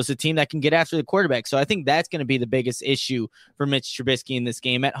 So it's a team that can get after the quarterback. So I think that's going to be the biggest issue for Mitch Trubisky in this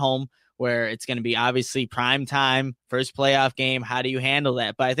game at home, where it's going to be obviously prime time, first playoff game. How do you handle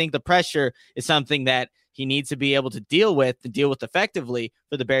that? But I think the pressure is something that he needs to be able to deal with effectively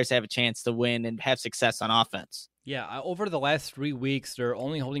for the Bears to have a chance to win and have success on offense. Yeah, over the last 3 weeks, they're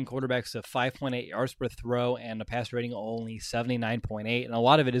only holding quarterbacks to 5.8 yards per throw and a pass rating of only 79.8. And a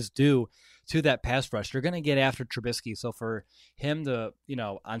lot of it is due to that pass rush. They're going to get after Trubisky. So for him to,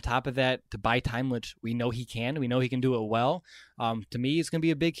 on top of that, to buy time, which we know he can. We know he can do it well. To me, it's going to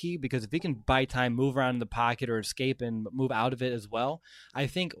be a big key because if he can buy time, move around in the pocket or escape and move out of it as well, I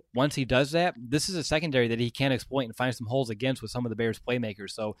think once he does that, this is a secondary that he can exploit and find some holes against with some of the Bears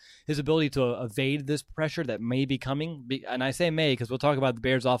playmakers. So his ability to evade this pressure that may be coming, and I say may because we'll talk about the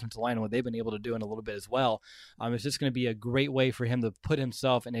Bears offensive line and what they've been able to do in a little bit as well. It's just going to be a great way for him to put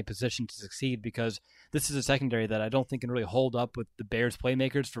himself in a position to succeed because this is a secondary that I don't think can really hold up with the Bears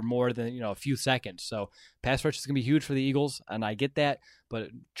playmakers for more than a few seconds. So pass rush is going to be huge for the Eagles, and I get that. But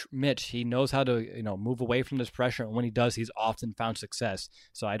Mitch, he knows how to move away from this pressure, and when he does, he's often found success.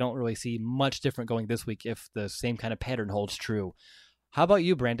 So I don't really see much different going this week if the same kind of pattern holds true. How about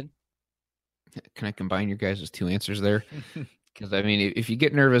you, Brandon? Can I combine your guys' two answers there? Because, if you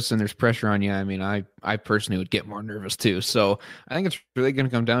get nervous and there's pressure on you, I personally would get more nervous too. So I think it's really going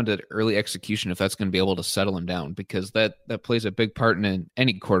to come down to early execution if that's going to be able to settle him down, because that plays a big part in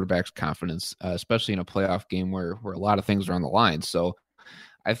any quarterback's confidence, especially in a playoff game where a lot of things are on the line. So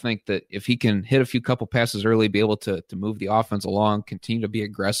I think that if he can hit a couple passes early, be able to move the offense along, continue to be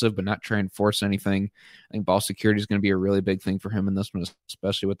aggressive, but not try and force anything, I think ball security is going to be a really big thing for him in this one,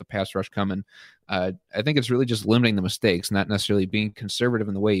 especially with the pass rush coming. I think it's really just limiting the mistakes, not necessarily being conservative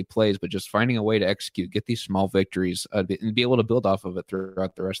in the way he plays, but just finding a way to execute, get these small victories, and be able to build off of it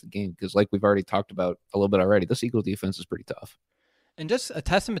throughout the rest of the game. Because like we've already talked about a little bit already, this Eagles defense is pretty tough. And just a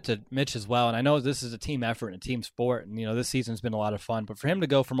testament to Mitch as well. And I know this is a team effort and a team sport. And, this season's been a lot of fun. But for him to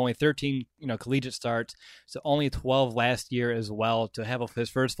go from only 13, collegiate starts to only 12 last year as well, to have his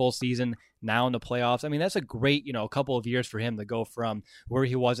first full season now in the playoffs, that's a great, couple of years for him to go from where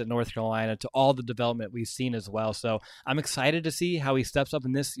he was at North Carolina to all the development we've seen as well. So I'm excited to see how he steps up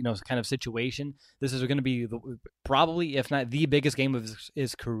in this, kind of situation. This is going to be probably, if not the biggest game of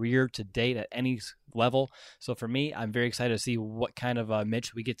his career to date at any level. So for me, I'm very excited to see what kind of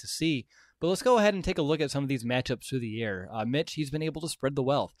Mitch we get to see. But let's go ahead and take a look at some of these matchups through the air. Mitch, he's been able to spread the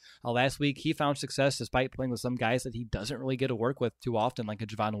wealth. Last week, he found success despite playing with some guys that he doesn't really get to work with too often, like a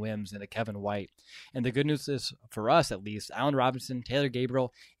Javon Wims and a Kevin White. And the good news is, for us at least, Allen Robinson, Taylor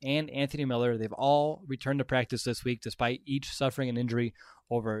Gabriel, and Anthony Miller, they've all returned to practice this week despite each suffering an injury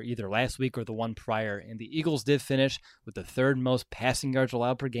over either last week or the one prior. And the Eagles did finish with the third most passing yards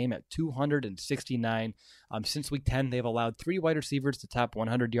allowed per game at 269. Since week 10, they've allowed 3 wide receivers to top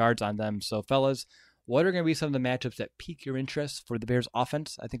 100 yards on them. So, fellas, what are going to be some of the matchups that pique your interest for the Bears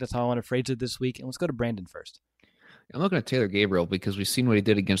offense? I think that's how I want to phrase it this week. And let's go to Brandon first. I'm looking at Taylor Gabriel because we've seen what he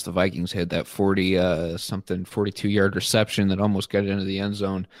did against the Vikings. He had that 42-yard reception that almost got into the end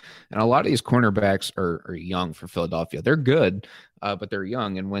zone. And a lot of these cornerbacks are young for Philadelphia. They're good, but they're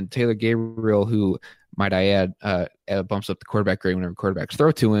young. And when Taylor Gabriel, who, might I add, bumps up the quarterback grade whenever quarterbacks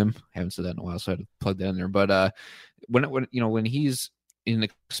throw to him, I haven't said that in a while, so I had to plug that in there. But when he's an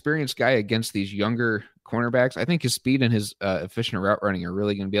experienced guy against these younger cornerbacks, I think his speed and his efficient route running are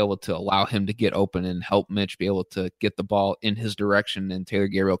really going to be able to allow him to get open and help Mitch be able to get the ball in his direction, and Taylor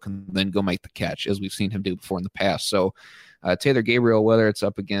Gabriel can then go make the catch, as we've seen him do before in the past. So Taylor Gabriel, whether it's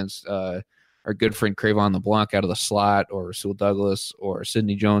up against our good friend Crayvon LeBlanc out of the slot, or Rasul Douglas, or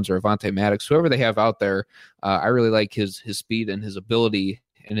Sidney Jones, or Avonte Maddox, whoever they have out there, I really like his speed and his ability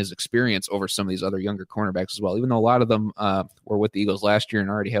and his experience over some of these other younger cornerbacks as well. Even though a lot of them were with the Eagles last year and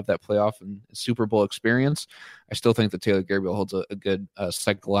already have that playoff and Super Bowl experience, I still think that Taylor Gabriel holds a good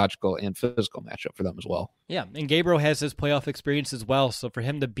psychological and physical matchup for them as well. Yeah, and Gabriel has his playoff experience as well. So for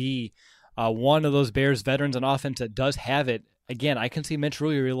him to be one of those Bears veterans on offense that does have it, again, I can see Mitch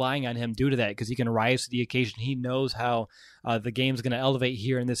really relying on him due to that, because he can rise to the occasion. He knows how the game's going to elevate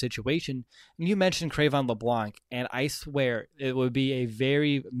here in this situation. And you mentioned Crayvon LeBlanc, and I swear it would be a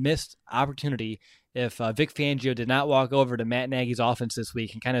very missed opportunity if Vic Fangio did not walk over to Matt Nagy's offense this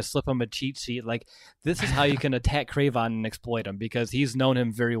week and kind of slip him a cheat sheet, like this is how you can attack Cravon and exploit him, because he's known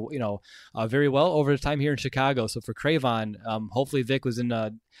him very well over his time here in Chicago. So for Cravon, hopefully Vic was in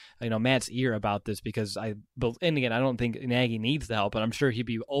Matt's ear about this, because and again, I don't think Nagy needs the help, but I'm sure he'd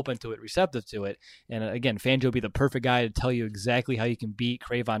be open to it, receptive to it. And again, Fangio would be the perfect guy to tell you exactly how you can beat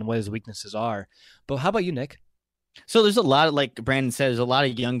Cravon and what his weaknesses are. But how about you, Nick? So there's a lot of, like Brandon said, there's a lot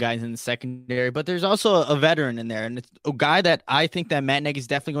of young guys in the secondary, but there's also a veteran in there. And it's a guy that I think that Matt Nagy is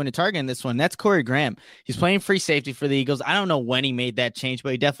definitely going to target in this one. That's Corey Graham. He's playing free safety for the Eagles. I don't know when he made that change,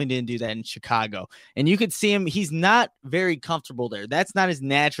 but he definitely didn't do that in Chicago. And you could see him. He's not very comfortable there. That's not his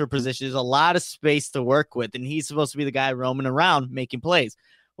natural position. There's a lot of space to work with, and he's supposed to be the guy roaming around making plays.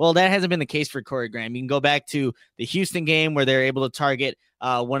 Well, that hasn't been the case for Corey Graham. You can go back to the Houston game where they're able to target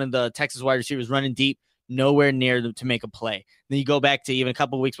one of the Texas wide receivers running deep, nowhere near to make a play. Then you go back to even a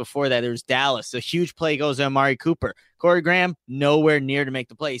couple of weeks before that, there was Dallas. A huge play goes to Amari Cooper. Corey Graham, nowhere near to make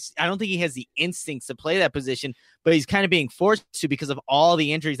the play. I don't think he has the instincts to play that position, but he's kind of being forced to because of all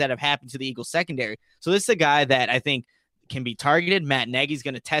the injuries that have happened to the Eagles secondary. So this is a guy that I think can be targeted. Matt Nagy's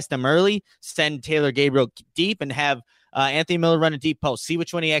going to test him early, send Taylor Gabriel deep, and have Anthony Miller run a deep post. See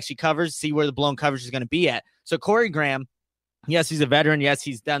which one he actually covers, see where the blown coverage is going to be at. So Corey Graham, yes, he's a veteran. Yes,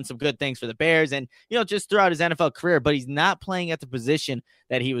 he's done some good things for the Bears and, just throughout his NFL career, but he's not playing at the position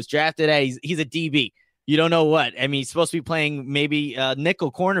that he was drafted at. He's a DB. You don't know what. I mean, he's supposed to be playing maybe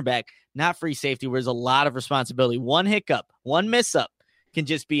nickel cornerback, not free safety, where there's a lot of responsibility. One hiccup, one miss up can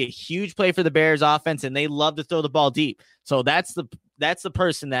just be a huge play for the Bears offense, and they love to throw the ball deep. So that's the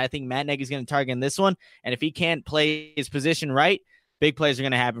person that I think Matt Nagy is going to target in this one. And if he can't play his position right, big plays are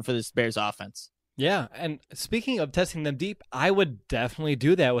going to happen for this Bears offense. Yeah, and speaking of testing them deep, I would definitely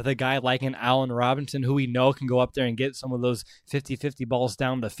do that with a guy like an Allen Robinson, who we know can go up there and get some of those 50-50 balls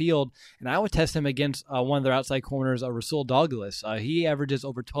down the field. And I would test him against one of their outside corners, Rasul Douglas. He averages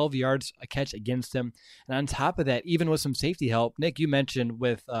over 12 yards a catch against him. And on top of that, even with some safety help, Nick, you mentioned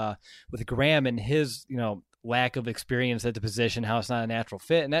with Graham and his, lack of experience at the position, how it's not a natural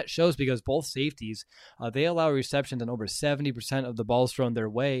fit. And that shows because both safeties, they allow receptions on over 70% of the balls thrown their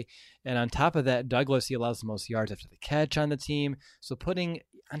way. And on top of that, Douglas, he allows the most yards after the catch on the team. So putting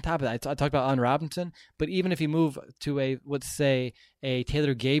on top of that, I talked about Allen Robinson, but even if you move to let's say a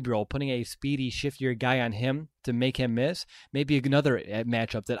Taylor Gabriel, putting a speedy, shiftier guy on him to make him miss, maybe another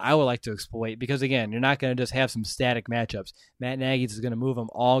matchup that I would like to exploit, because again, you're not going to just have some static matchups. Matt Nagy is going to move them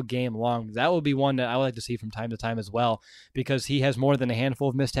all game long. That would be one that I would like to see from time to time as well, because he has more than a handful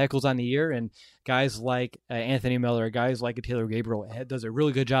of missed tackles on the year, and guys like Anthony Miller, guys like a Taylor Gabriel does a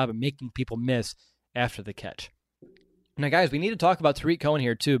really good job of making people miss after the catch. Now, guys, we need to talk about Tariq Cohen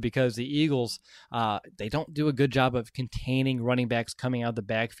here, too, because the Eagles, they don't do a good job of containing running backs coming out of the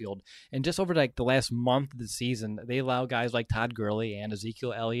backfield. And just over the last month of the season, they allow guys like Todd Gurley and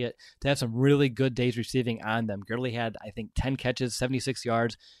Ezekiel Elliott to have some really good days receiving on them. Gurley had, I think, 10 catches, 76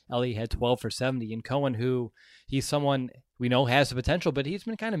 yards. Elliott had 12 for 70. And Cohen, who he's someone we know has the potential, but he's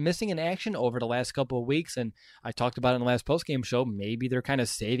been kind of missing in action over the last couple of weeks. And I talked about it in the last postgame show. Maybe they're kind of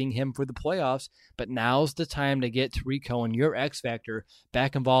saving him for the playoffs, but now's the time to get Tariq Cohen, your X factor,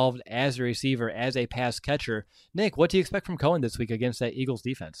 back involved as a receiver, as a pass catcher. Nick, what do you expect from Cohen this week against that Eagles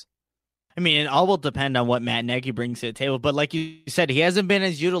defense? I mean, it all will depend on what Matt Nagy brings to the table. But like you said, he hasn't been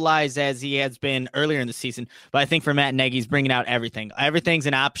as utilized as he has been earlier in the season. But I think for Matt Nagy, he's bringing out everything. Everything's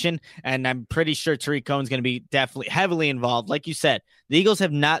an option, and I'm pretty sure Tariq Cohen's going to be definitely heavily involved. Like you said, the Eagles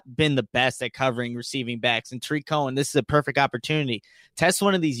have not been the best at covering receiving backs. And Tariq Cohen, this is a perfect opportunity. Test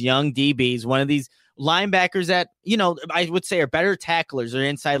one of these young DBs, one of these linebackers that, I would say are better tacklers or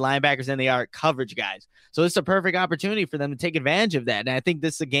inside linebackers than they are coverage guys. So this is a perfect opportunity for them to take advantage of that. And I think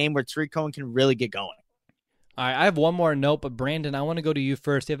this is a game where Tariq Cohen can really get going. All right, I have one more note, but Brandon, I want to go to you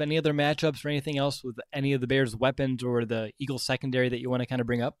first. Do you have any other matchups or anything else with any of the Bears' weapons or the Eagles secondary that you want to kind of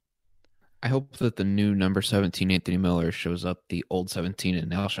bring up? I hope that the new number 17, Anthony Miller, shows up the old 17 in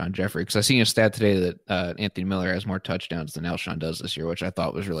Alshon Jeffrey, because I seen a stat today that Anthony Miller has more touchdowns than Alshon does this year, which I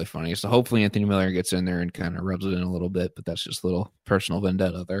thought was really funny. So hopefully Anthony Miller gets in there and kind of rubs it in a little bit, but that's just a little personal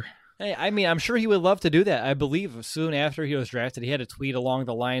vendetta there. Hey, I mean, I'm sure he would love to do that. I believe soon after he was drafted, he had a tweet along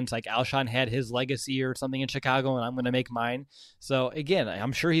the lines like Alshon had his legacy or something in Chicago, and I'm going to make mine. So, again,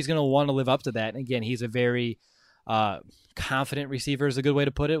 I'm sure he's going to want to live up to that. And, again, he's a very confident receiver is a good way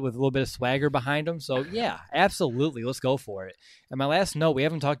to put it, with a little bit of swagger behind him. So, yeah, absolutely. Let's go for it. And my last note, we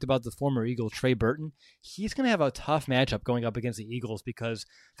haven't talked about the former Eagle, Trey Burton. He's going to have a tough matchup going up against the Eagles because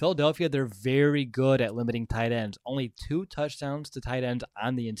Philadelphia, they're very good at limiting tight ends. Only 2 touchdowns to tight ends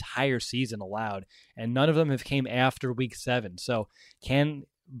on the entire season allowed, and none of them have came after week 7. So can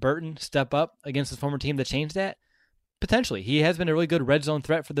Burton step up against his former team to change that? Potentially. He has been a really good red zone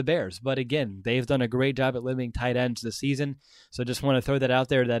threat for the Bears. But again, they've done a great job at limiting tight ends this season. So just want to throw that out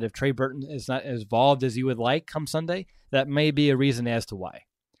there that if Trey Burton is not as involved as you would like come Sunday, that may be a reason as to why.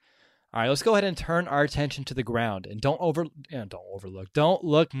 All right, let's go ahead and turn our attention to the ground. And don't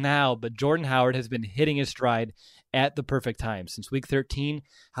look now, but Jordan Howard has been hitting his stride at the perfect time. Since week 13,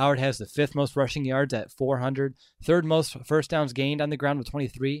 Howard has the 5th most rushing yards at 400, 3rd most first downs gained on the ground with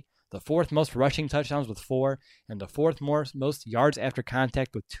 23, the 4th most rushing touchdowns with 4, and the 4th most yards after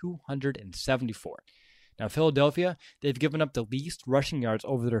contact with 274. Now, Philadelphia, they've given up the least rushing yards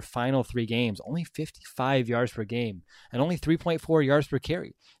over their final 3 games, only 55 yards per game, and only 3.4 yards per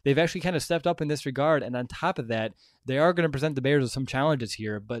carry. They've actually kind of stepped up in this regard, and on top of that, they are going to present the Bears with some challenges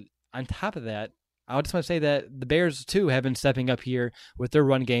here, but on top of that, I just want to say that the Bears, too, have been stepping up here with their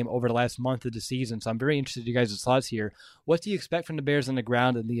run game over the last month of the season. So I'm very interested in you guys' thoughts here. What do you expect from the Bears on the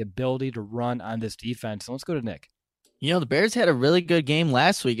ground and the ability to run on this defense? So let's go to Nick. You know, the Bears had a really good game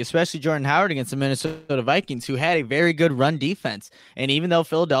last week, especially Jordan Howard against the Minnesota Vikings, who had a very good run defense. And even though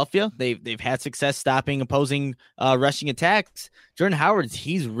Philadelphia, they've had success stopping opposing rushing attacks, Jordan Howard,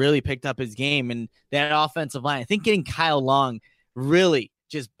 he's really picked up his game. And that offensive line, I think getting Kyle Long really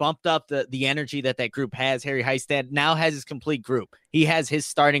just bumped up the energy that group has. Harry Heistad now has his complete group. He has his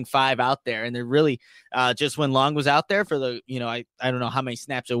starting 5 out there, and they're really just when Long was out there for the, I don't know how many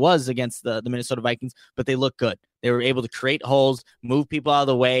snaps it was against the Minnesota Vikings, but they look good. They were able to create holes, move people out of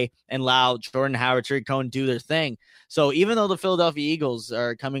the way, and allow Jordan Howard, Tariq Cohen do their thing. So even though the Philadelphia Eagles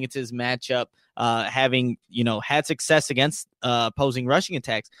are coming into this matchup, having, had success against opposing rushing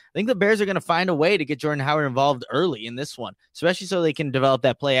attacks, I think the Bears are going to find a way to get Jordan Howard involved early in this one, especially so they can develop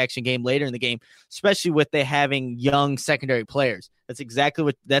that play action game later in the game, especially with they having young secondary players. That's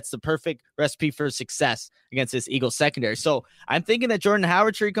the perfect recipe for success against this Eagles secondary. So I'm thinking that Jordan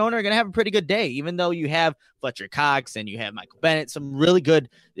Howard, Tariq Cohen are going to have a pretty good day, even though you have Fletcher Cox and you have Michael Bennett, some really good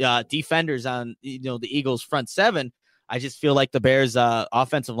defenders on, the Eagles front 7. I just feel like the Bears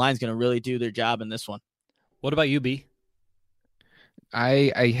offensive line is going to really do their job in this one. What about you, B?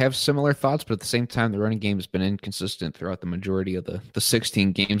 I have similar thoughts, but at the same time, the running game has been inconsistent throughout the majority of the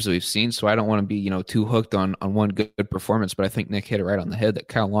 16 games that we've seen. So I don't want to be, too hooked on one good performance, but I think Nick hit it right on the head that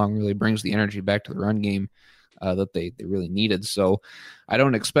Kyle Long really brings the energy back to the run game that they really needed. So I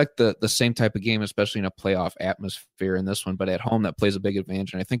don't expect the same type of game, especially in a playoff atmosphere in this one, but at home that plays a big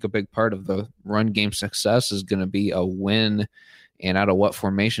advantage. And I think a big part of the run game success is going to be a win and out of what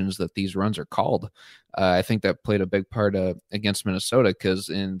formations that these runs are called. I think that played a big part against Minnesota because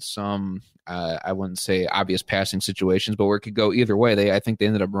in some, I wouldn't say obvious passing situations, but where it could go either way, I think they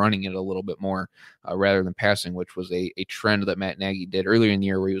ended up running it a little bit more rather than passing, which was a trend that Matt Nagy did earlier in the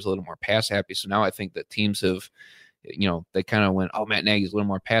year where he was a little more pass happy. So now I think that teams have, they kind of went, oh, Matt Nagy's a little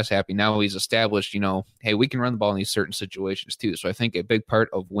more pass happy. Now he's established, hey, we can run the ball in these certain situations too. So I think a big part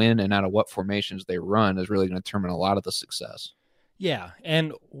of when and out of what formations they run is really going to determine a lot of the success. Yeah,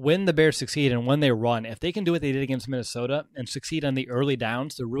 and when the Bears succeed and when they run, if they can do what they did against Minnesota and succeed on the early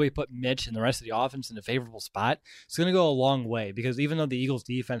downs to really put Mitch and the rest of the offense in a favorable spot, it's going to go a long way because even though the Eagles'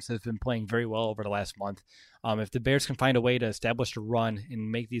 defense has been playing very well over the last month, if the Bears can find a way to establish a run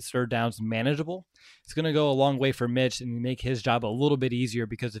and make these third downs manageable, it's going to go a long way for Mitch and make his job a little bit easier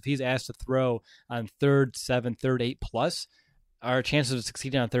because if he's asked to throw on 3rd, 7, 3rd, 8 plus, our chances of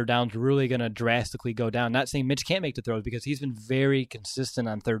succeeding on third down is really going to drastically go down. Not saying Mitch can't make the throws because he's been very consistent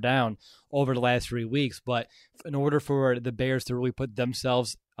on third down over the last 3 weeks, but in order for the Bears to really put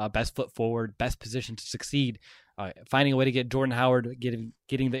themselves best foot forward, best position to succeed, finding a way to get Jordan Howard getting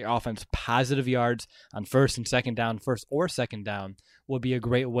the offense positive yards on first or second down will be a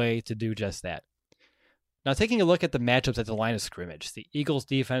great way to do just that. Now, taking a look at the matchups at the line of scrimmage, the Eagles'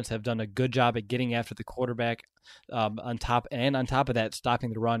 defense have done a good job at getting after the quarterback on top of that,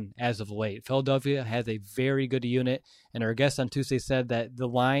 stopping the run as of late. Philadelphia has a very good unit, and our guest on Tuesday said that the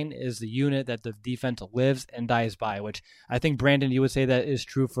line is the unit that the defense lives and dies by, which I think, Brandon, you would say that is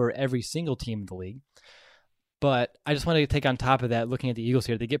true for every single team in the league. But I just wanted to take on top of that, looking at the Eagles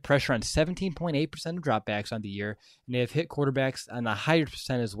here, they get pressure on 17.8% of dropbacks on the year, and they have hit quarterbacks on a higher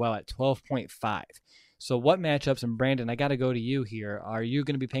percent as well at 12.5%. So what matchups, and Brandon, I got to go to you here, are you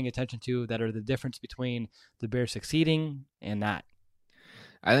going to be paying attention to that are the difference between the Bears succeeding and not?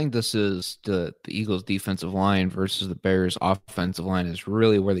 I think this is the Eagles' defensive line versus the Bears' offensive line is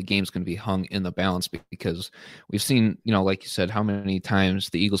really where the game's going to be hung in the balance because we've seen, like you said, how many times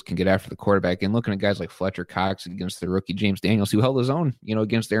the Eagles can get after the quarterback. And looking at guys like Fletcher Cox against the rookie James Daniels, who held his own,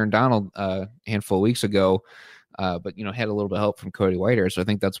 against Aaron Donald a handful of weeks ago, but had a little bit of help from Cody Whitehair. So I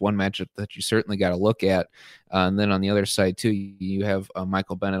think that's one matchup that you certainly got to look at. And then on the other side too, you have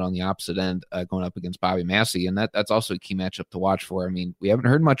Michael Bennett on the opposite end going up against Bobby Massey, and that's also a key matchup to watch for. I mean, we haven't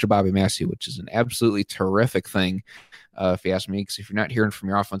heard much of Bobby Massey, which is an absolutely terrific thing, if you ask me, because if you're not hearing from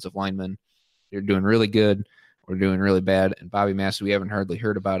your offensive linemen, they're doing really good or doing really bad. And Bobby Massey, we haven't hardly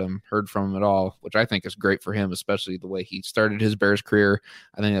heard from him at all, which I think is great for him, especially the way he started his Bears career.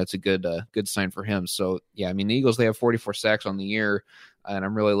 I think that's a good sign for him. So, yeah, I mean, the Eagles, they have 44 sacks on the year, and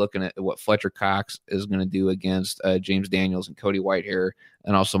I'm really looking at what Fletcher Cox is going to do against James Daniels and Cody Whitehair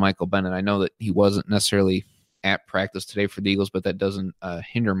and also Michael Bennett. I know that he wasn't necessarily at practice today for the Eagles, but that doesn't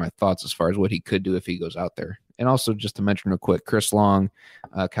hinder my thoughts as far as what he could do if he goes out there. And also, just to mention real quick, Chris Long,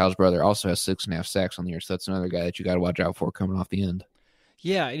 Kyle's brother, also has 6.5 sacks on the year. So that's another guy that you got to watch out for coming off the end.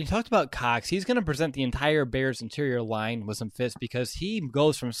 Yeah, and you talked about Cox. He's going to present the entire Bears interior line with some fits because he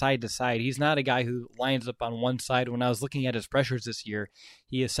goes from side to side. He's not a guy who lines up on one side. When I was looking at his pressures this year,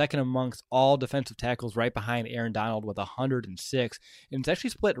 he is second amongst all defensive tackles right behind Aaron Donald with 106. And it's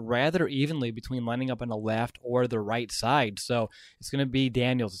actually split rather evenly between lining up on the left or the right side. So it's going to be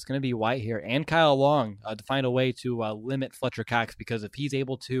Daniels, it's going to be Whitehair, and Kyle Long to find a way to limit Fletcher Cox, because if he's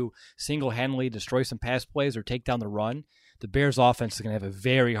able to single-handedly destroy some pass plays or take down the run, the Bears offense is going to have a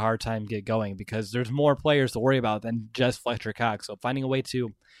very hard time get going because there's more players to worry about than just Fletcher Cox. So finding a way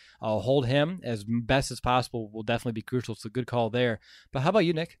to hold him as best as possible will definitely be crucial. It's a good call there. But how about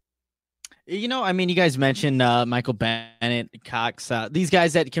you, Nick? You guys mentioned Michael Bennett, Cox, these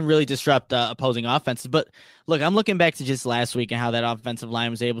guys that can really disrupt opposing offenses. But look, I'm looking back to just last week and how that offensive line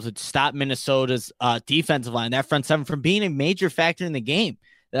was able to stop Minnesota's defensive line, that front seven, from being a major factor in the game.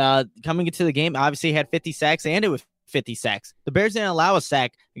 Coming into the game, obviously had 50 sacks, and it was 50 sacks. The Bears didn't allow a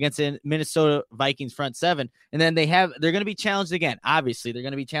sack against the Minnesota Vikings front seven. And then they're going to be challenged again. Obviously, they're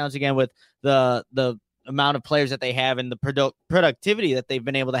going to be challenged again with the amount of players that they have and the productivity that they've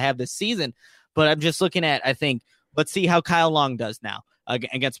been able to have this season. But I'm just looking at, I think, let's see how Kyle Long does now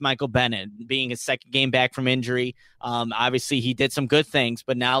against Michael Bennett, being his second game back from injury. Obviously, he did some good things,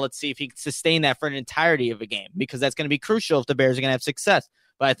 but now let's see if he can sustain that for an entirety of a game, because that's going to be crucial if the Bears are going to have success.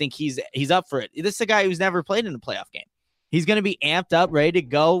 But I think he's up for it. This is a guy who's never played in a playoff game. He's going to be amped up, ready to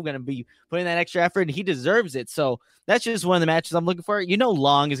go, going to be putting that extra effort, and he deserves it. So that's just one of the matches I'm looking for.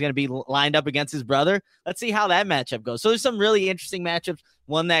 Long is going to be lined up against his brother. Let's see how that matchup goes. So there's some really interesting matchups.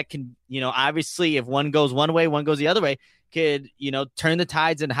 One that can, obviously if one goes one way, one goes the other way, could, turn the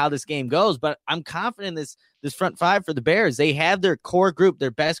tides into how this game goes. But I'm confident in this front five for the Bears. They have their core group, their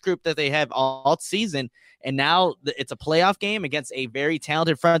best group that they have all season. And now it's a playoff game against a very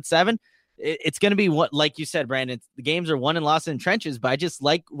talented front seven. It's going to be what, like you said, Brandon, the games are won and lost in trenches, but I just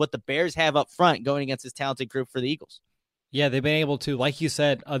like what the Bears have up front going against this talented group for the Eagles. Yeah, they've been able to, like you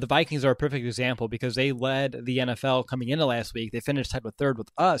said, the Vikings are a perfect example because they led the NFL coming into last week. They finished tied with third with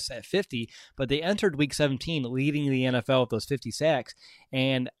us at 50, but they entered Week 17 leading the NFL with those 50 sacks,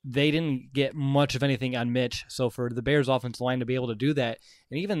 and they didn't get much of anything on Mitch. So for the Bears offensive line to be able to do that,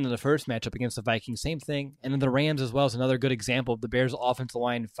 and even in the first matchup against the Vikings, same thing. And then the Rams as well is another good example of the Bears offensive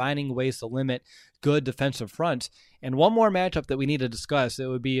line finding ways to limit good defensive fronts. And one more matchup that we need to discuss, it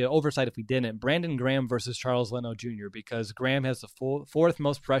would be an oversight if we didn't, Brandon Graham versus Charles Leno Jr., because Graham has the fourth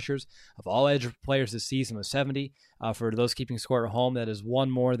most pressures of all edge players this season with 70. For those keeping score at home, that is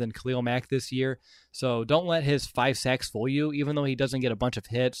one more than Khalil Mack this year. So don't let his 5 sacks fool you. Even though he doesn't get a bunch of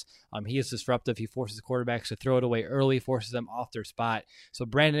hits, he is disruptive. He forces quarterbacks to throw it away early, forces them off their spot. So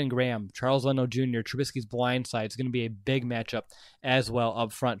Brandon Graham, Charles Leno Jr., Trubisky's blind side is going to be a big matchup as well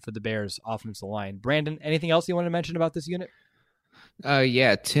up front for the Bears offensive line. Brandon, anything else you want to mention about this unit?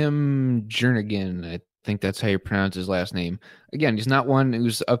 Yeah, Tim Jernigan, I think that's how you pronounce his last name. Again, he's not one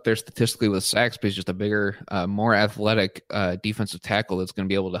who's up there statistically with sacks, but he's just a bigger, more athletic defensive tackle that's going to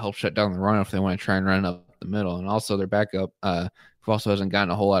be able to help shut down the run if they want to try and run up the middle. And also their backup, who also hasn't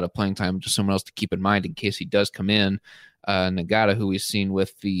gotten a whole lot of playing time, just someone else to keep in mind in case he does come in. Nagata, who we've seen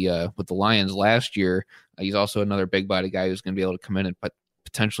with the Lions last year, he's also another big body guy who's going to be able to come in and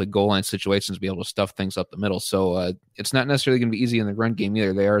potentially goal line situations, be able to stuff things up the middle. So it's not necessarily going to be easy in the run game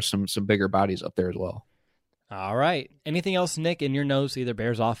either. There are some bigger bodies up there as well. All right. Anything else, Nick, in your nose, either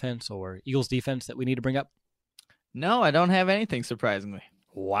Bears offense or Eagles defense that we need to bring up? No, I don't have anything, surprisingly.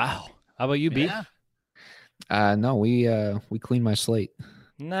 Wow. How about you, B? Yeah. No, we cleaned my slate.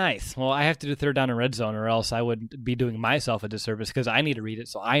 Nice. Well, I have to do third down and red zone, or else I would be doing myself a disservice because I need to read it,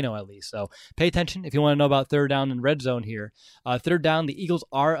 so I know at least. So pay attention if you want to know about third down and red zone here. Third down, the Eagles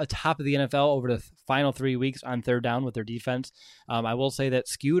are atop of the NFL over the final 3 weeks on third down with their defense. I will say that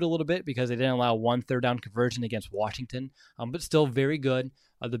skewed a little bit because they didn't allow one third down conversion against Washington, but still very good.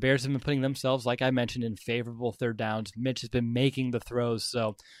 The Bears have been putting themselves, like I mentioned, in favorable third downs. Mitch has been making the throws,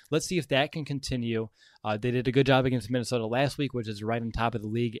 so let's see if that can continue. They did a good job against Minnesota last week, which is right on top of the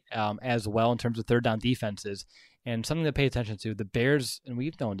league as well in terms of third down defenses. And something to pay attention to, the Bears, and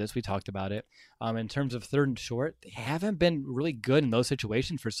we've known this, we talked about it, in terms of third and short, they haven't been really good in those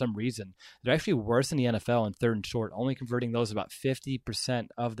situations for some reason. They're actually worse in the NFL in third and short, only converting those about 50%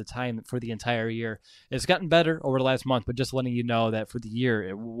 of the time for the entire year. It's gotten better over the last month, but just letting you know that for the year,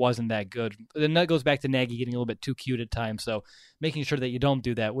 it wasn't that good. And that goes back to Nagy getting a little bit too cute at times, so making sure that you don't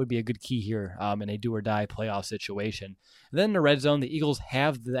do that would be a good key here in a do-or-die playoff situation. And then in the red zone, the Eagles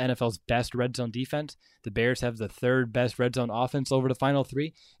have the NFL's best red zone defense. The Bears have the third best red zone offense over the final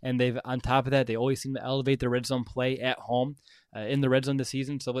three, and they've on top of that, they always seem to elevate their red zone play at home in the red zone this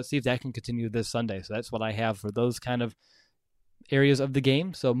season. So let's see if that can continue this Sunday. So that's what I have for those kind of areas of the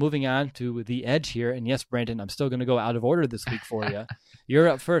game. So moving on to the edge here, and yes, Brandon, I'm still going to go out of order this week for you. You're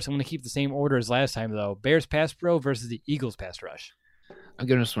up first. I'm going to keep the same order as last time, though. Bears pass pro versus the Eagles pass rush. I'm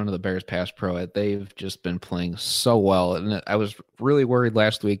giving this one to the Bears pass pro. They've just been playing so well. And I was really worried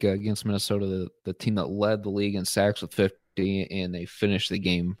last week against Minnesota, the team that led the league in sacks with 50, and they finished the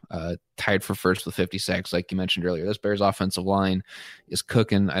game tied for first with 50 sacks, like you mentioned earlier. This Bears offensive line is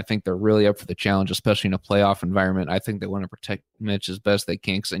cooking. I think they're really up for the challenge, especially in a playoff environment. I think they want to protect Mitch as best they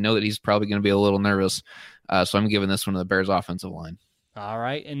can because I know that he's probably going to be a little nervous. So I'm giving this one to the Bears offensive line. All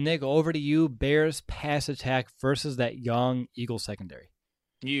right. And Nick, over to you. Bears pass attack versus that young Eagles secondary.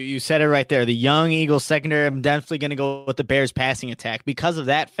 You said it right there. The young Eagles secondary, I'm definitely going to go with the Bears passing attack because of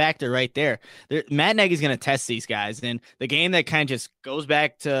that factor right there. Matt Nagy's going to test these guys. And the game that kind of just goes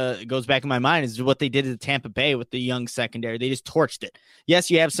back in my mind is what they did at Tampa Bay with the young secondary. They just torched it. Yes,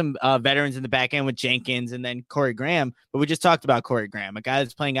 you have some veterans in the back end with Jenkins and then Corey Graham, but we just talked about Corey Graham, a guy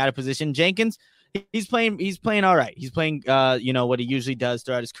that's playing out of position. Jenkins, he's playing all right. He's playing, what he usually does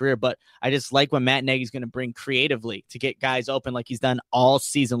throughout his career. But I just like what Matt Nagy's going to bring creatively to get guys open like he's done all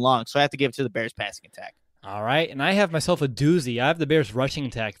season long. So I have to give it to the Bears passing attack. All right. And I have myself a doozy. I have the Bears rushing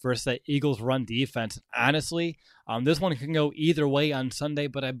attack versus the Eagles run defense. Honestly, this one can go either way on Sunday,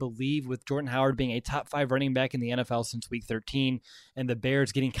 but I believe with Jordan Howard being a top 5 running back in the NFL since week 13 and the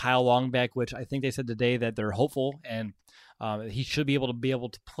Bears getting Kyle Long back, which I think they said today that they're hopeful and he should be able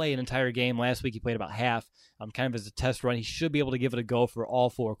to play an entire game. Last week he played about half, kind of as a test run. He should be able to give it a go for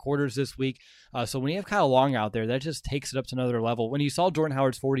all 4 quarters this week. So when you have Kyle Long out there, that just takes it up to another level. When you saw Jordan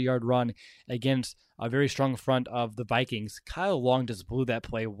Howard's 40-yard run against a very strong front of the Vikings, Kyle Long just blew that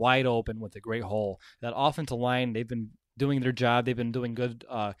play wide open with a great hole. That offensive line, they've been doing their job. They've been doing good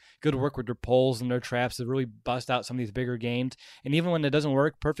work with their poles and their traps to really bust out some of these bigger games. And even when it doesn't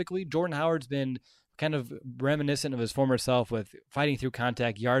work perfectly, Jordan Howard's been kind of reminiscent of his former self with fighting through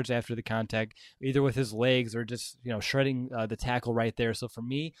contact, yards after the contact, either with his legs or just, shredding the tackle right there. So for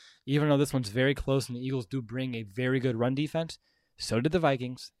me, even though this one's very close and the Eagles do bring a very good run defense, so did the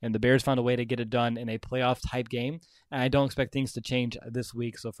Vikings, and the Bears found a way to get it done in a playoff-type game, and I don't expect things to change this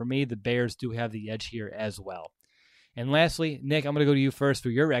week. So for me, the Bears do have the edge here as well. And lastly, Nick, I'm going to go to you first for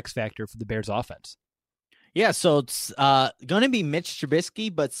your X factor for the Bears offense. Yeah, so it's going to be Mitch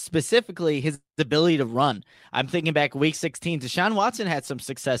Trubisky, but specifically his ability to run. I'm thinking back week 16, Deshaun Watson had some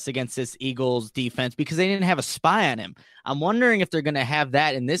success against this Eagles defense because they didn't have a spy on him. I'm wondering if they're going to have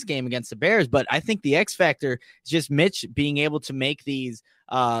that in this game against the Bears, but I think the X factor is just Mitch being able to make these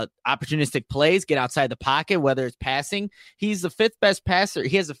opportunistic plays, get outside the pocket, whether it's passing. He's the 5th best passer.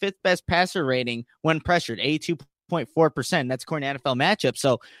 He has the 5th best passer rating when pressured, 82.4%. That's according to NFL matchup.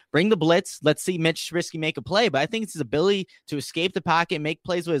 So bring the blitz. Let's see Mitch Trubisky make a play. But I think it's his ability to escape the pocket and make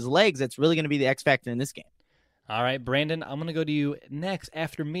plays with his legs that's really going to be the X factor in this game. All right, Brandon, I'm going to go to you next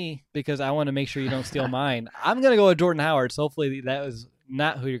after me because I want to make sure you don't steal mine. I'm going to go with Jordan Howard. So hopefully that was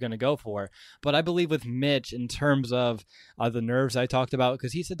not who you're going to go for. But I believe with Mitch in terms of the nerves I talked about,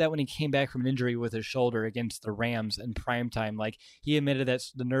 because he said that when he came back from an injury with his shoulder against the Rams in primetime, like he admitted that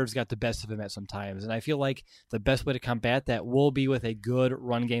the nerves got the best of him at some times. And I feel like the best way to combat that will be with a good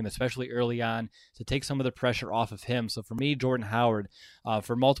run game, especially early on, to take some of the pressure off of him. So for me, Jordan Howard,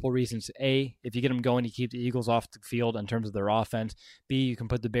 for multiple reasons. A, if you get him going, you keep the Eagles off the field in terms of their offense. B, you can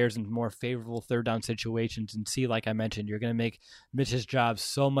put the Bears in more favorable third down situations. And C, like I mentioned, you're going to make Mitch's job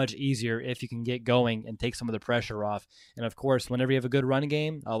so much easier if you can get going and take some of the pressure off. And of course, whenever you have a good run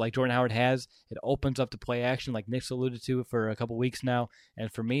game, like Jordan Howard has, it opens up to play action like Nick's alluded to for a couple weeks now.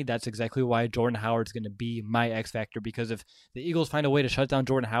 And for me, that's exactly why Jordan Howard's going to be my X factor, because if the Eagles find a way to shut down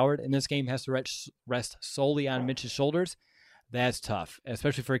Jordan Howard and this game has to rest solely on Mitch's shoulders, that's tough,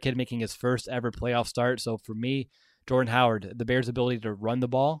 especially for a kid making his first ever playoff start. So for me, Jordan Howard, the Bears' ability to run the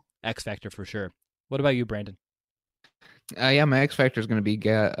ball, X factor for sure. What about you, Brandon? Yeah, my X factor is going to be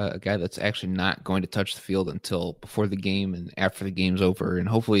a guy that's actually not going to touch the field until before the game and after the game's over, and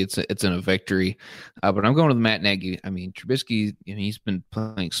hopefully it's in a victory. But I'm going with Matt Nagy. I mean, Trubisky, he's been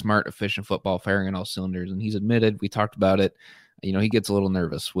playing smart, efficient football, firing on all cylinders, and he's admitted, we talked about it, he gets a little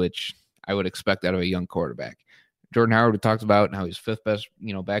nervous, which I would expect out of a young quarterback. Jordan Howard, we talked about how he's fifth best,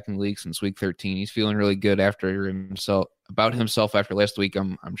 back in the league since week 13. He's feeling really good about himself after last week.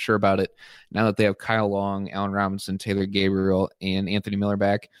 I'm sure about it. Now that they have Kyle Long, Allen Robinson, Taylor Gabriel, and Anthony Miller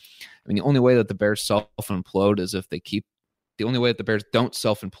back, I mean, the only way that the Bears self-implode is if they keep – the only way that the Bears don't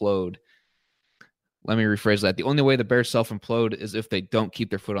self-implode – let me rephrase that. The only way the Bears self-implode is if they don't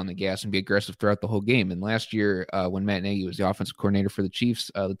keep their foot on the gas and be aggressive throughout the whole game. And last year, when Matt Nagy was the offensive coordinator for the Chiefs,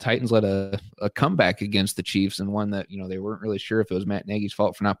 the Titans led a comeback against the Chiefs, and one that, they weren't really sure if it was Matt Nagy's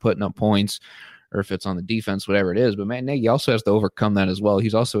fault for not putting up points or if it's on the defense, whatever it is. But Matt Nagy also has to overcome that as well.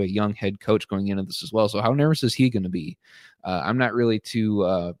 He's also a young head coach going into this as well. So how nervous is he going to be? I'm not really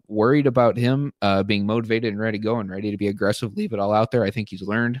too worried about him being motivated and ready to go and ready to be aggressive, leave it all out there. I think he's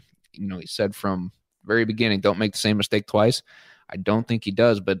learned. He said from very beginning, don't make the same mistake twice. I don't think he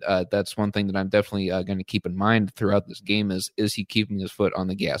does, but that's one thing that I'm definitely going to keep in mind throughout this game is he keeping his foot on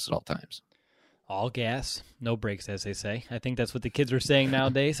the gas at all times? All gas, no brakes, as they say. I think that's what the kids are saying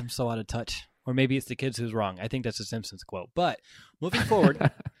nowadays. I'm so out of touch. Or maybe it's the kids who's wrong. I think that's a Simpsons quote. But moving forward,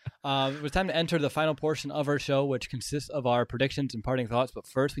 it was time to enter the final portion of our show, which consists of our predictions and parting thoughts. But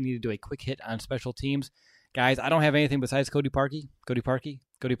first, we need to do a quick hit on special teams. Guys, I don't have anything besides Cody Parkey.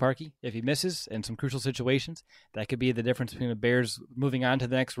 If he misses in some crucial situations, that could be the difference between the Bears moving on to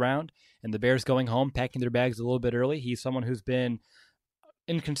the next round and the Bears going home, packing their bags a little bit early. He's someone who's been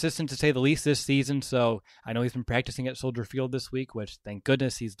inconsistent, to say the least, this season. So I know he's been practicing at Soldier Field this week, which thank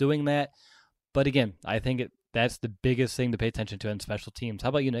goodness he's doing that. But again, I think that's the biggest thing to pay attention to in special teams. How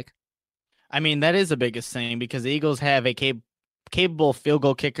about you, Nick? I mean, that is the biggest thing because the Eagles have a capable field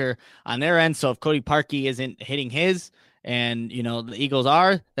goal kicker on their end. So if Cody Parkey isn't hitting his, and the Eagles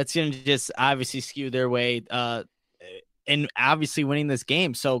are, that's going to just obviously skew their way and obviously winning this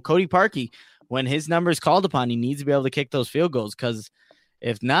game. So Cody Parkey, when his number is called upon, he needs to be able to kick those field goals, because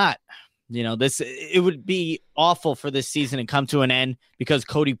if not, it would be awful for this season and come to an end because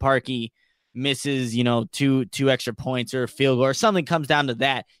Cody Parkey misses, two extra points or a field goal or something comes down to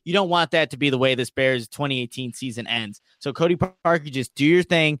that. You don't want that to be the way this Bears 2018 season ends. So Cody Parkey, just do your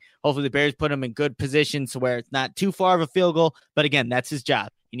thing. Hopefully the Bears put him in good positions to where it's not too far of a field goal. But again, that's his job.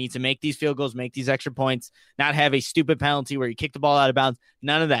 He needs to make these field goals, make these extra points, not have a stupid penalty where you kick the ball out of bounds.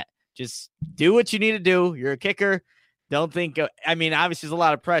 None of that. Just do what you need to do. You're a kicker. Don't think, obviously there's a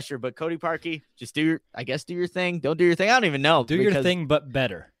lot of pressure, but Cody Parkey, just do your thing. Don't do your thing. I don't even know. Do your thing, but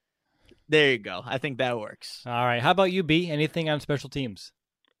better. There you go. I think that works. All right. How about you, B? Anything on special teams?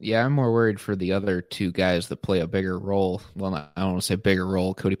 Yeah, I'm more worried for the other two guys that play a bigger role. Well, I don't want to say bigger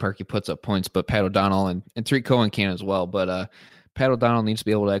role. Cody Parkey puts up points, but Pat O'Donnell and Tariq Cohen can as well. But Pat O'Donnell needs to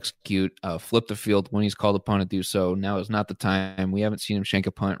be able to execute, flip the field when he's called upon to do so. Now is not the time. We haven't seen him shank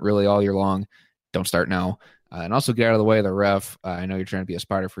a punt really all year long. Don't start now. And also get out of the way of the ref. I know you're trying to be a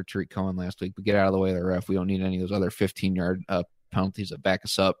spotter for Tariq Cohen last week, but get out of the way of the ref. We don't need any of those other 15-yard penalties that back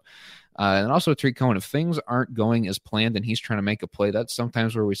us up. And also Tariq Cohen, if things aren't going as planned and he's trying to make a play, that's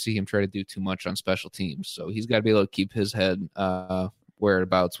sometimes where we see him try to do too much on special teams. So he's got to be able to keep his head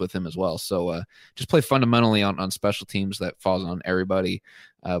whereabouts with him as well. So just play fundamentally on special teams. That falls on everybody.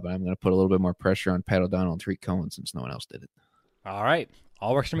 But I'm going to put a little bit more pressure on Pat O'Donnell and Tariq Cohen since no one else did it. All right.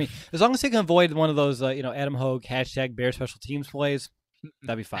 All works for me. As long as he can avoid one of those, Adam Hogue, #Bear special teams plays,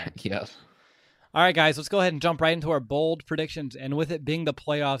 that'd be fine. Yes. All right, guys, let's go ahead and jump right into our bold predictions. And with it being the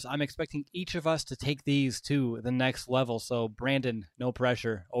playoffs, I'm expecting each of us to take these to the next level. So, Brandon, no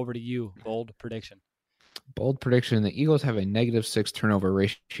pressure. Over to you. Bold prediction. Bold prediction. The Eagles have a -6 turnover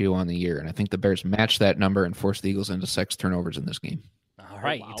ratio on the year. And I think the Bears match that number and force the Eagles into 6 turnovers in this game. All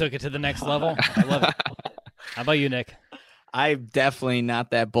right. Oh, wow. You took it to the next level. I love it. How about you, Nick? I'm definitely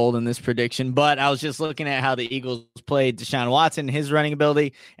not that bold in this prediction, but I was just looking at how the Eagles played Deshaun Watson, his running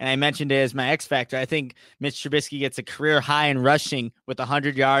ability, and I mentioned it as my X factor. I think Mitch Trubisky gets a career high in rushing with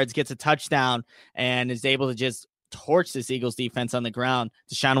 100 yards, gets a touchdown, and is able to just torch this Eagles defense on the ground.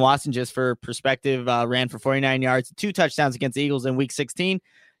 Deshaun Watson, just for perspective, ran for 49 yards, 2 touchdowns against the Eagles in Week 16.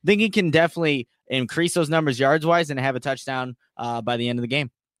 I think he can definitely increase those numbers yards-wise and have a touchdown by the end of the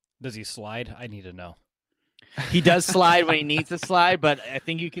game. Does he slide? I need to know. He does slide when he needs to slide, but I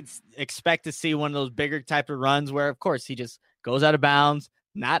think you could expect to see one of those bigger type of runs where, of course, he just goes out of bounds,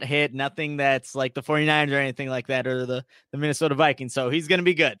 not hit, nothing that's like the 49ers or anything like that, or the Minnesota Vikings. So he's going to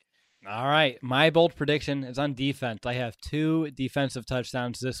be good. All right. My bold prediction is on defense. I have 2 defensive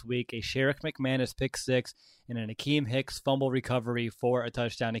touchdowns this week, a Sherrick McManus pick 6 and an Akeem Hicks fumble recovery for a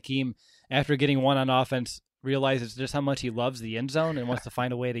touchdown. Akeem, after getting one on offense, realizes just how much he loves the end zone and wants to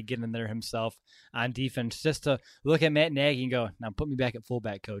find a way to get in there himself on defense, just to look at Matt Nagy and go, now put me back at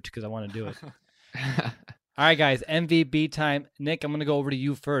fullback, coach, because I want to do it. All right, guys, MVP time. Nick, I'm going to go over to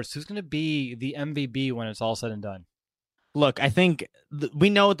you first. Who's going to be the MVP when it's all said and done? Look, I think we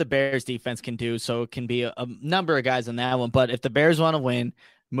know what the Bears defense can do, so it can be a number of guys on that one. But if the Bears want to win,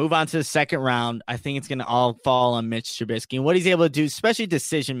 move on to the second round, I think it's going to all fall on Mitch Trubisky and what he's able to do, especially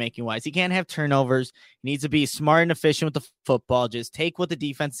decision-making wise. He can't have turnovers. He needs to be smart and efficient with the football. Just take what the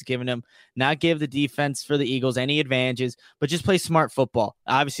defense is giving him, not give the defense for the Eagles any advantages, but just play smart football.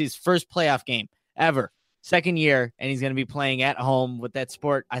 Obviously, his first playoff game ever. Second year, and he's going to be playing at home with that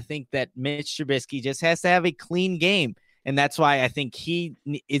sport. I think that Mitch Trubisky just has to have a clean game. And that's why I think he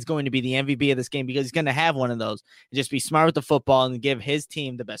is going to be the MVP of this game, because he's going to have one of those and just be smart with the football and give his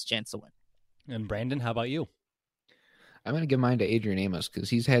team the best chance to win. And Brandon, how about you? I'm going to give mine to Adrian Amos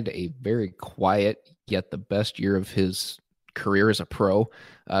because he's had a very quiet yet the best year of his career as a pro.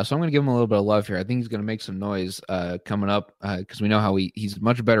 So I'm going to give him a little bit of love here. I think he's going to make some noise coming up because we know how he's a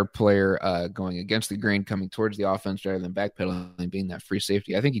much better player going against the grain, coming towards the offense rather than backpedaling, being that free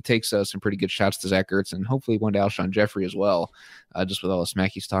safety. I think he takes some pretty good shots to Zach Ertz and hopefully one to Alshon Jeffrey as well, just with all the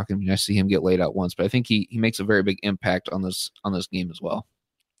smack he's talking. I mean, I see him get laid out once, but I think he makes a very big impact on this game as well.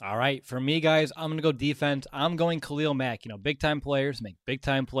 All right, for me, guys, I'm going to go defense. I'm going Khalil Mack. Big-time players make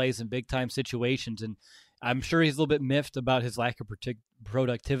big-time plays in big-time situations, and I'm sure he's a little bit miffed about his lack of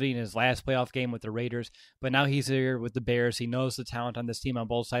productivity in his last playoff game with the Raiders, but now he's here with the Bears. He knows the talent on this team on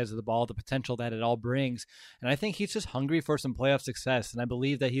both sides of the ball, the potential that it all brings, and I think he's just hungry for some playoff success, and I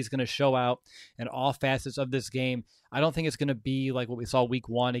believe that he's going to show out in all facets of this game. I don't think it's going to be like what we saw week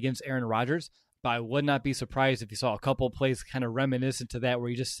 1 against Aaron Rodgers, but I would not be surprised if you saw a couple of plays kind of reminiscent to that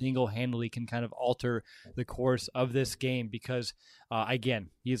where he just single-handedly can kind of alter the course of this game because, again,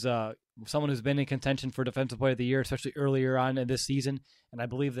 he's someone who's been in contention for Defensive Player of the Year, especially earlier on in this season, and I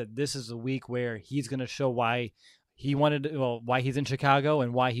believe that this is a week where he's going to show why why he's in Chicago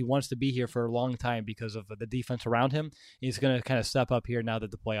and why he wants to be here for a long time because of the defense around him. He's going to kind of step up here now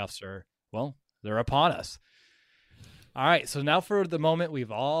that the playoffs they're upon us. All right, so now for the moment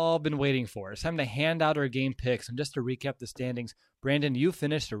we've all been waiting for. It's time to hand out our game picks. And just to recap the standings, Brandon, you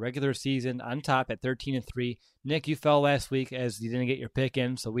finished the regular season on top at 13-3. Nick, you fell last week as you didn't get your pick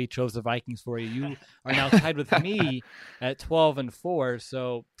in, so we chose the Vikings for you. You are now tied with me at 12-4.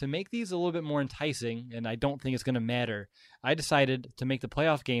 So to make these a little bit more enticing, and I don't think it's going to matter, I decided to make the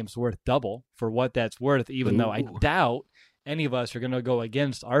playoff games worth double for what that's worth, even though I doubt any of us are going to go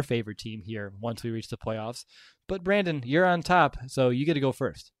against our favorite team here once we reach the playoffs. But Brandon, you're on top, so you get to go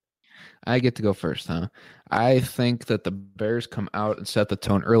first. I get to go first, huh? I think that the Bears come out and set the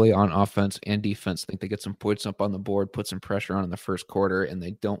tone early on offense and defense. I think they get some points up on the board, put some pressure on in the first quarter, and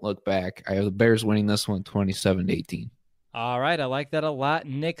they don't look back. I have the Bears winning this one 27-18. All right, I like that a lot.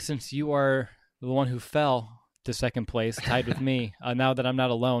 Nick, since you are the one who fell to second place, tied with me, now that I'm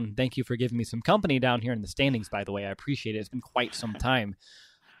not alone, thank you for giving me some company down here in the standings, by the way. I appreciate it. It's been quite some time.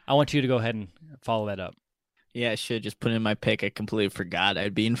 I want you to go ahead and follow that up. Yeah, I should have just put in my pick. I completely forgot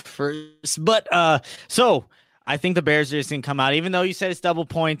I'd be in first. But so I think the Bears are just going to come out, even though you said it's double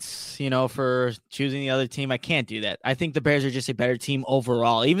points, for choosing the other team. I can't do that. I think the Bears are just a better team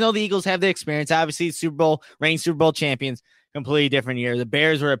overall. Even though the Eagles have the experience, obviously reigning Super Bowl champions, completely different year. The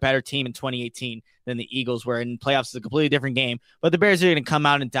Bears were a better team in 2018 than the Eagles were. And playoffs is a completely different game. But the Bears are going to come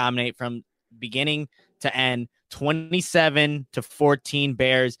out and dominate from beginning to end. 27-14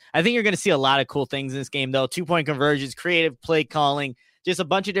 Bears. I think you're going to see a lot of cool things in this game, though. 2-point conversions, creative play calling, just a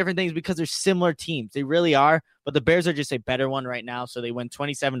bunch of different things because they're similar teams. They really are, but the Bears are just a better one right now, so they win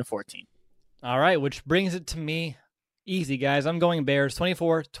 27-14. All right, which brings it to me. Easy, guys. I'm going Bears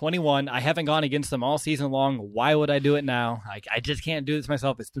 24-21. I haven't gone against them all season long. Why would I do it now? I just can't do this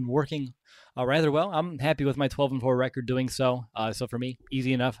myself. It's been working rather well. I'm happy with my 12-4 record doing so. So for me,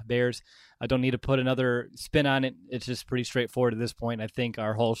 easy enough. Bears. I don't need to put another spin on it. It's just pretty straightforward at this point. I think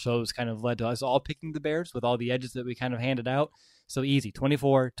our whole show's kind of led to us all picking the Bears with all the edges that we kind of handed out. So easy,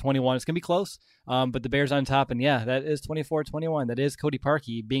 24-21. It's going to be close, but the Bears on top. And yeah, that is 24-21. That is Cody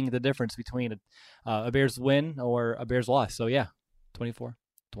Parkey being the difference between a Bears win or a Bears loss. So yeah, 24-21.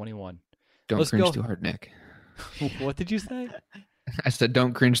 Don't cringe too hard, Nick. What did you say? I said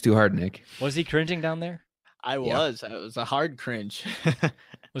don't cringe too hard, Nick. Was he cringing down there? I was. It was a hard cringe.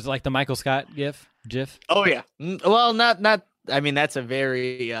 Was it like the Michael Scott gif? Oh, yeah. Well, not. I mean, that's a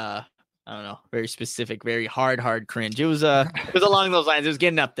very, I don't know, very specific, very hard cringe. It was along those lines. It was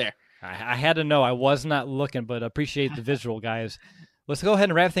getting up there. I had to know. I was not looking, but appreciate the visual, guys. Let's go ahead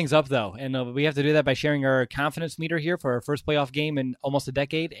and wrap things up, though. And we have to do that by sharing our confidence meter here for our first playoff game in almost a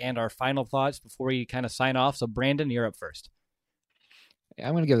decade and our final thoughts before we kind of sign off. So, Brandon, you're up first.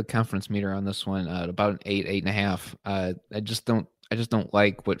 I'm going to give the confidence meter on this one about an 8.5. I just don't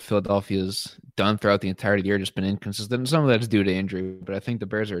like what Philadelphia's done throughout the entirety of the year. Just been inconsistent. And some of that is due to injury, but I think the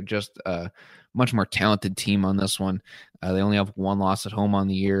Bears are just a much more talented team on this one. They only have one loss at home on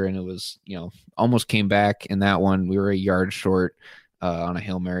the year, and it was, almost came back in that one. We were a yard short on a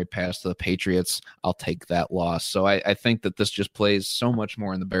Hail Mary pass to the Patriots. I'll take that loss. So I think that this just plays so much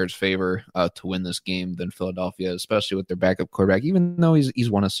more in the Bears' favor to win this game than Philadelphia, especially with their backup quarterback. Even though he's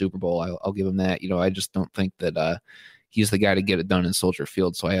won a Super Bowl, I'll give him that. I just don't think that he's the guy to get it done in Soldier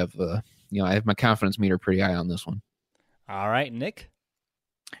Field. So I have my confidence meter pretty high on this one. All right, Nick.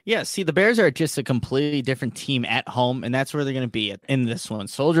 Yeah, see, the Bears are just a completely different team at home, and that's where they're going to be in this one.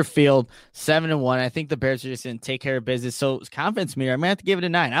 Soldier Field, 7-1. I think the Bears are just going to take care of business. So confidence meter, I'm going to have to give it a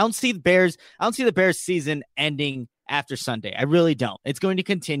 9. I don't see the Bears season ending after Sunday. I really don't. It's going to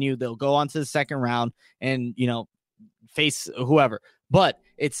continue. They'll go on to the second round and, face whoever. But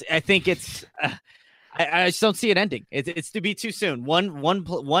I just don't see it ending. It's to be too soon.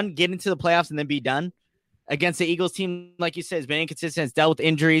 One get into the playoffs and then be done. Against the Eagles team, like you said, has been inconsistent, has dealt with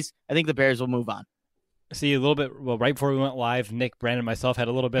injuries. I think the Bears will move on. See, right before we went live, Nick, Brandon, and myself had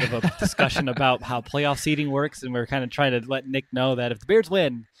a little bit of a discussion about how playoff seeding works, and we are kind of trying to let Nick know that if the Bears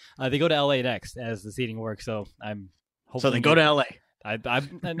win, they go to LA next as the seeding works. So I'm hoping. So they go to LA. I'm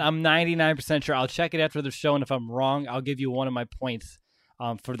 99% sure. I'll check it after the show, and if I'm wrong, I'll give you one of my points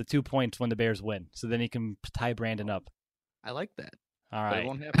for the 2 points when the Bears win. So then you can tie Brandon up. I like that. All right. But it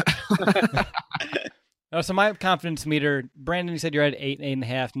won't happen. So my confidence meter, Brandon, you said you're at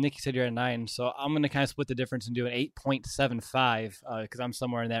 8.5. Nick, you said you're at 9. So I'm going to kind of split the difference and do an 8.75 because I'm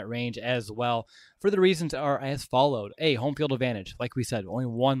somewhere in that range as well. For the reasons are as followed. A, home field advantage. Like we said, only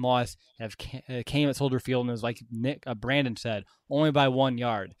one loss came at Soldier Field, and it was like Brandon said, only by 1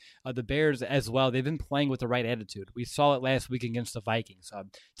 yard. The Bears as well, they've been playing with the right attitude. We saw it last week against the Vikings.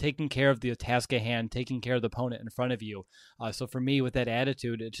 Taking care of the task at hand, taking care of the opponent in front of you. So for me, with that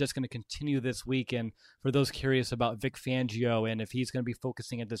attitude, it's just going to continue this week. And for those curious about Vic Fangio and if he's going to be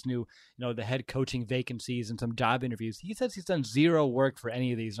focusing at this new, the head coaching vacancies and some job interviews, he says he's done zero work for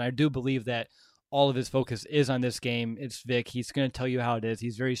any of these. And I do believe that all of his focus is on this game. It's Vic. He's going to tell you how it is.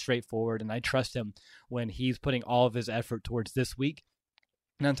 He's very straightforward, and I trust him when he's putting all of his effort towards this week.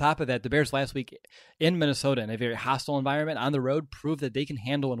 And on top of that, the Bears last week in Minnesota, in a very hostile environment on the road, proved that they can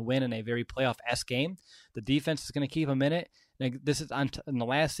handle and win in a very playoff-esque game. The defense is going to keep them in it. And this is and the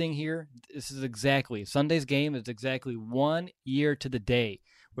last thing here. This is exactly Sunday's game is exactly 1 year to the day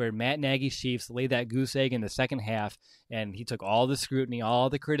where Matt Nagy's Chiefs laid that goose egg in the second half, and he took all the scrutiny, all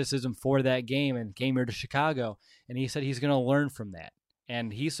the criticism for that game and came here to Chicago, and he said he's going to learn from that.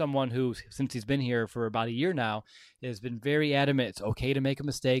 And he's someone who, since he's been here for about a year now, has been very adamant it's okay to make a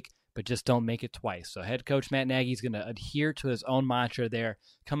mistake, but just don't make it twice. So head coach Matt Nagy is going to adhere to his own mantra there,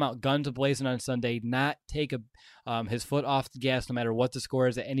 come out guns a-blazing on Sunday, not take his foot off the gas no matter what the score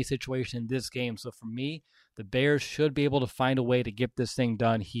is at any situation in this game. So for me, the Bears should be able to find a way to get this thing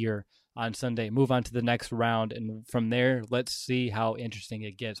done here on Sunday, move on to the next round, and from there, let's see how interesting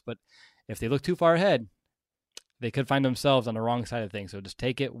it gets. But if they look too far ahead, they could find themselves on the wrong side of things. So just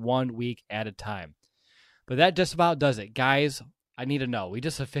take it 1 week at a time. But that just about does it. Guys, I need to know. We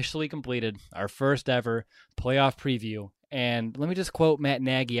just officially completed our first ever playoff preview. And let me just quote Matt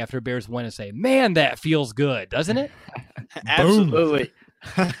Nagy after Bears win and say, man, that feels good, doesn't it? Absolutely.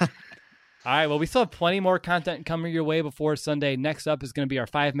 All right, well, we still have plenty more content coming your way before Sunday. Next up is going to be our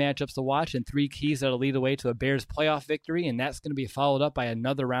 5 matchups to watch and 3 keys that will lead the way to a Bears playoff victory, and that's going to be followed up by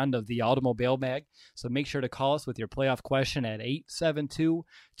another round of the Audible mailbag. So make sure to call us with your playoff question at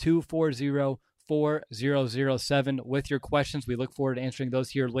 872-240-4007 with your questions. We look forward to answering those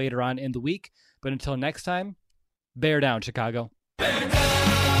here later on in the week. But until next time, bear down, Chicago. Bear down!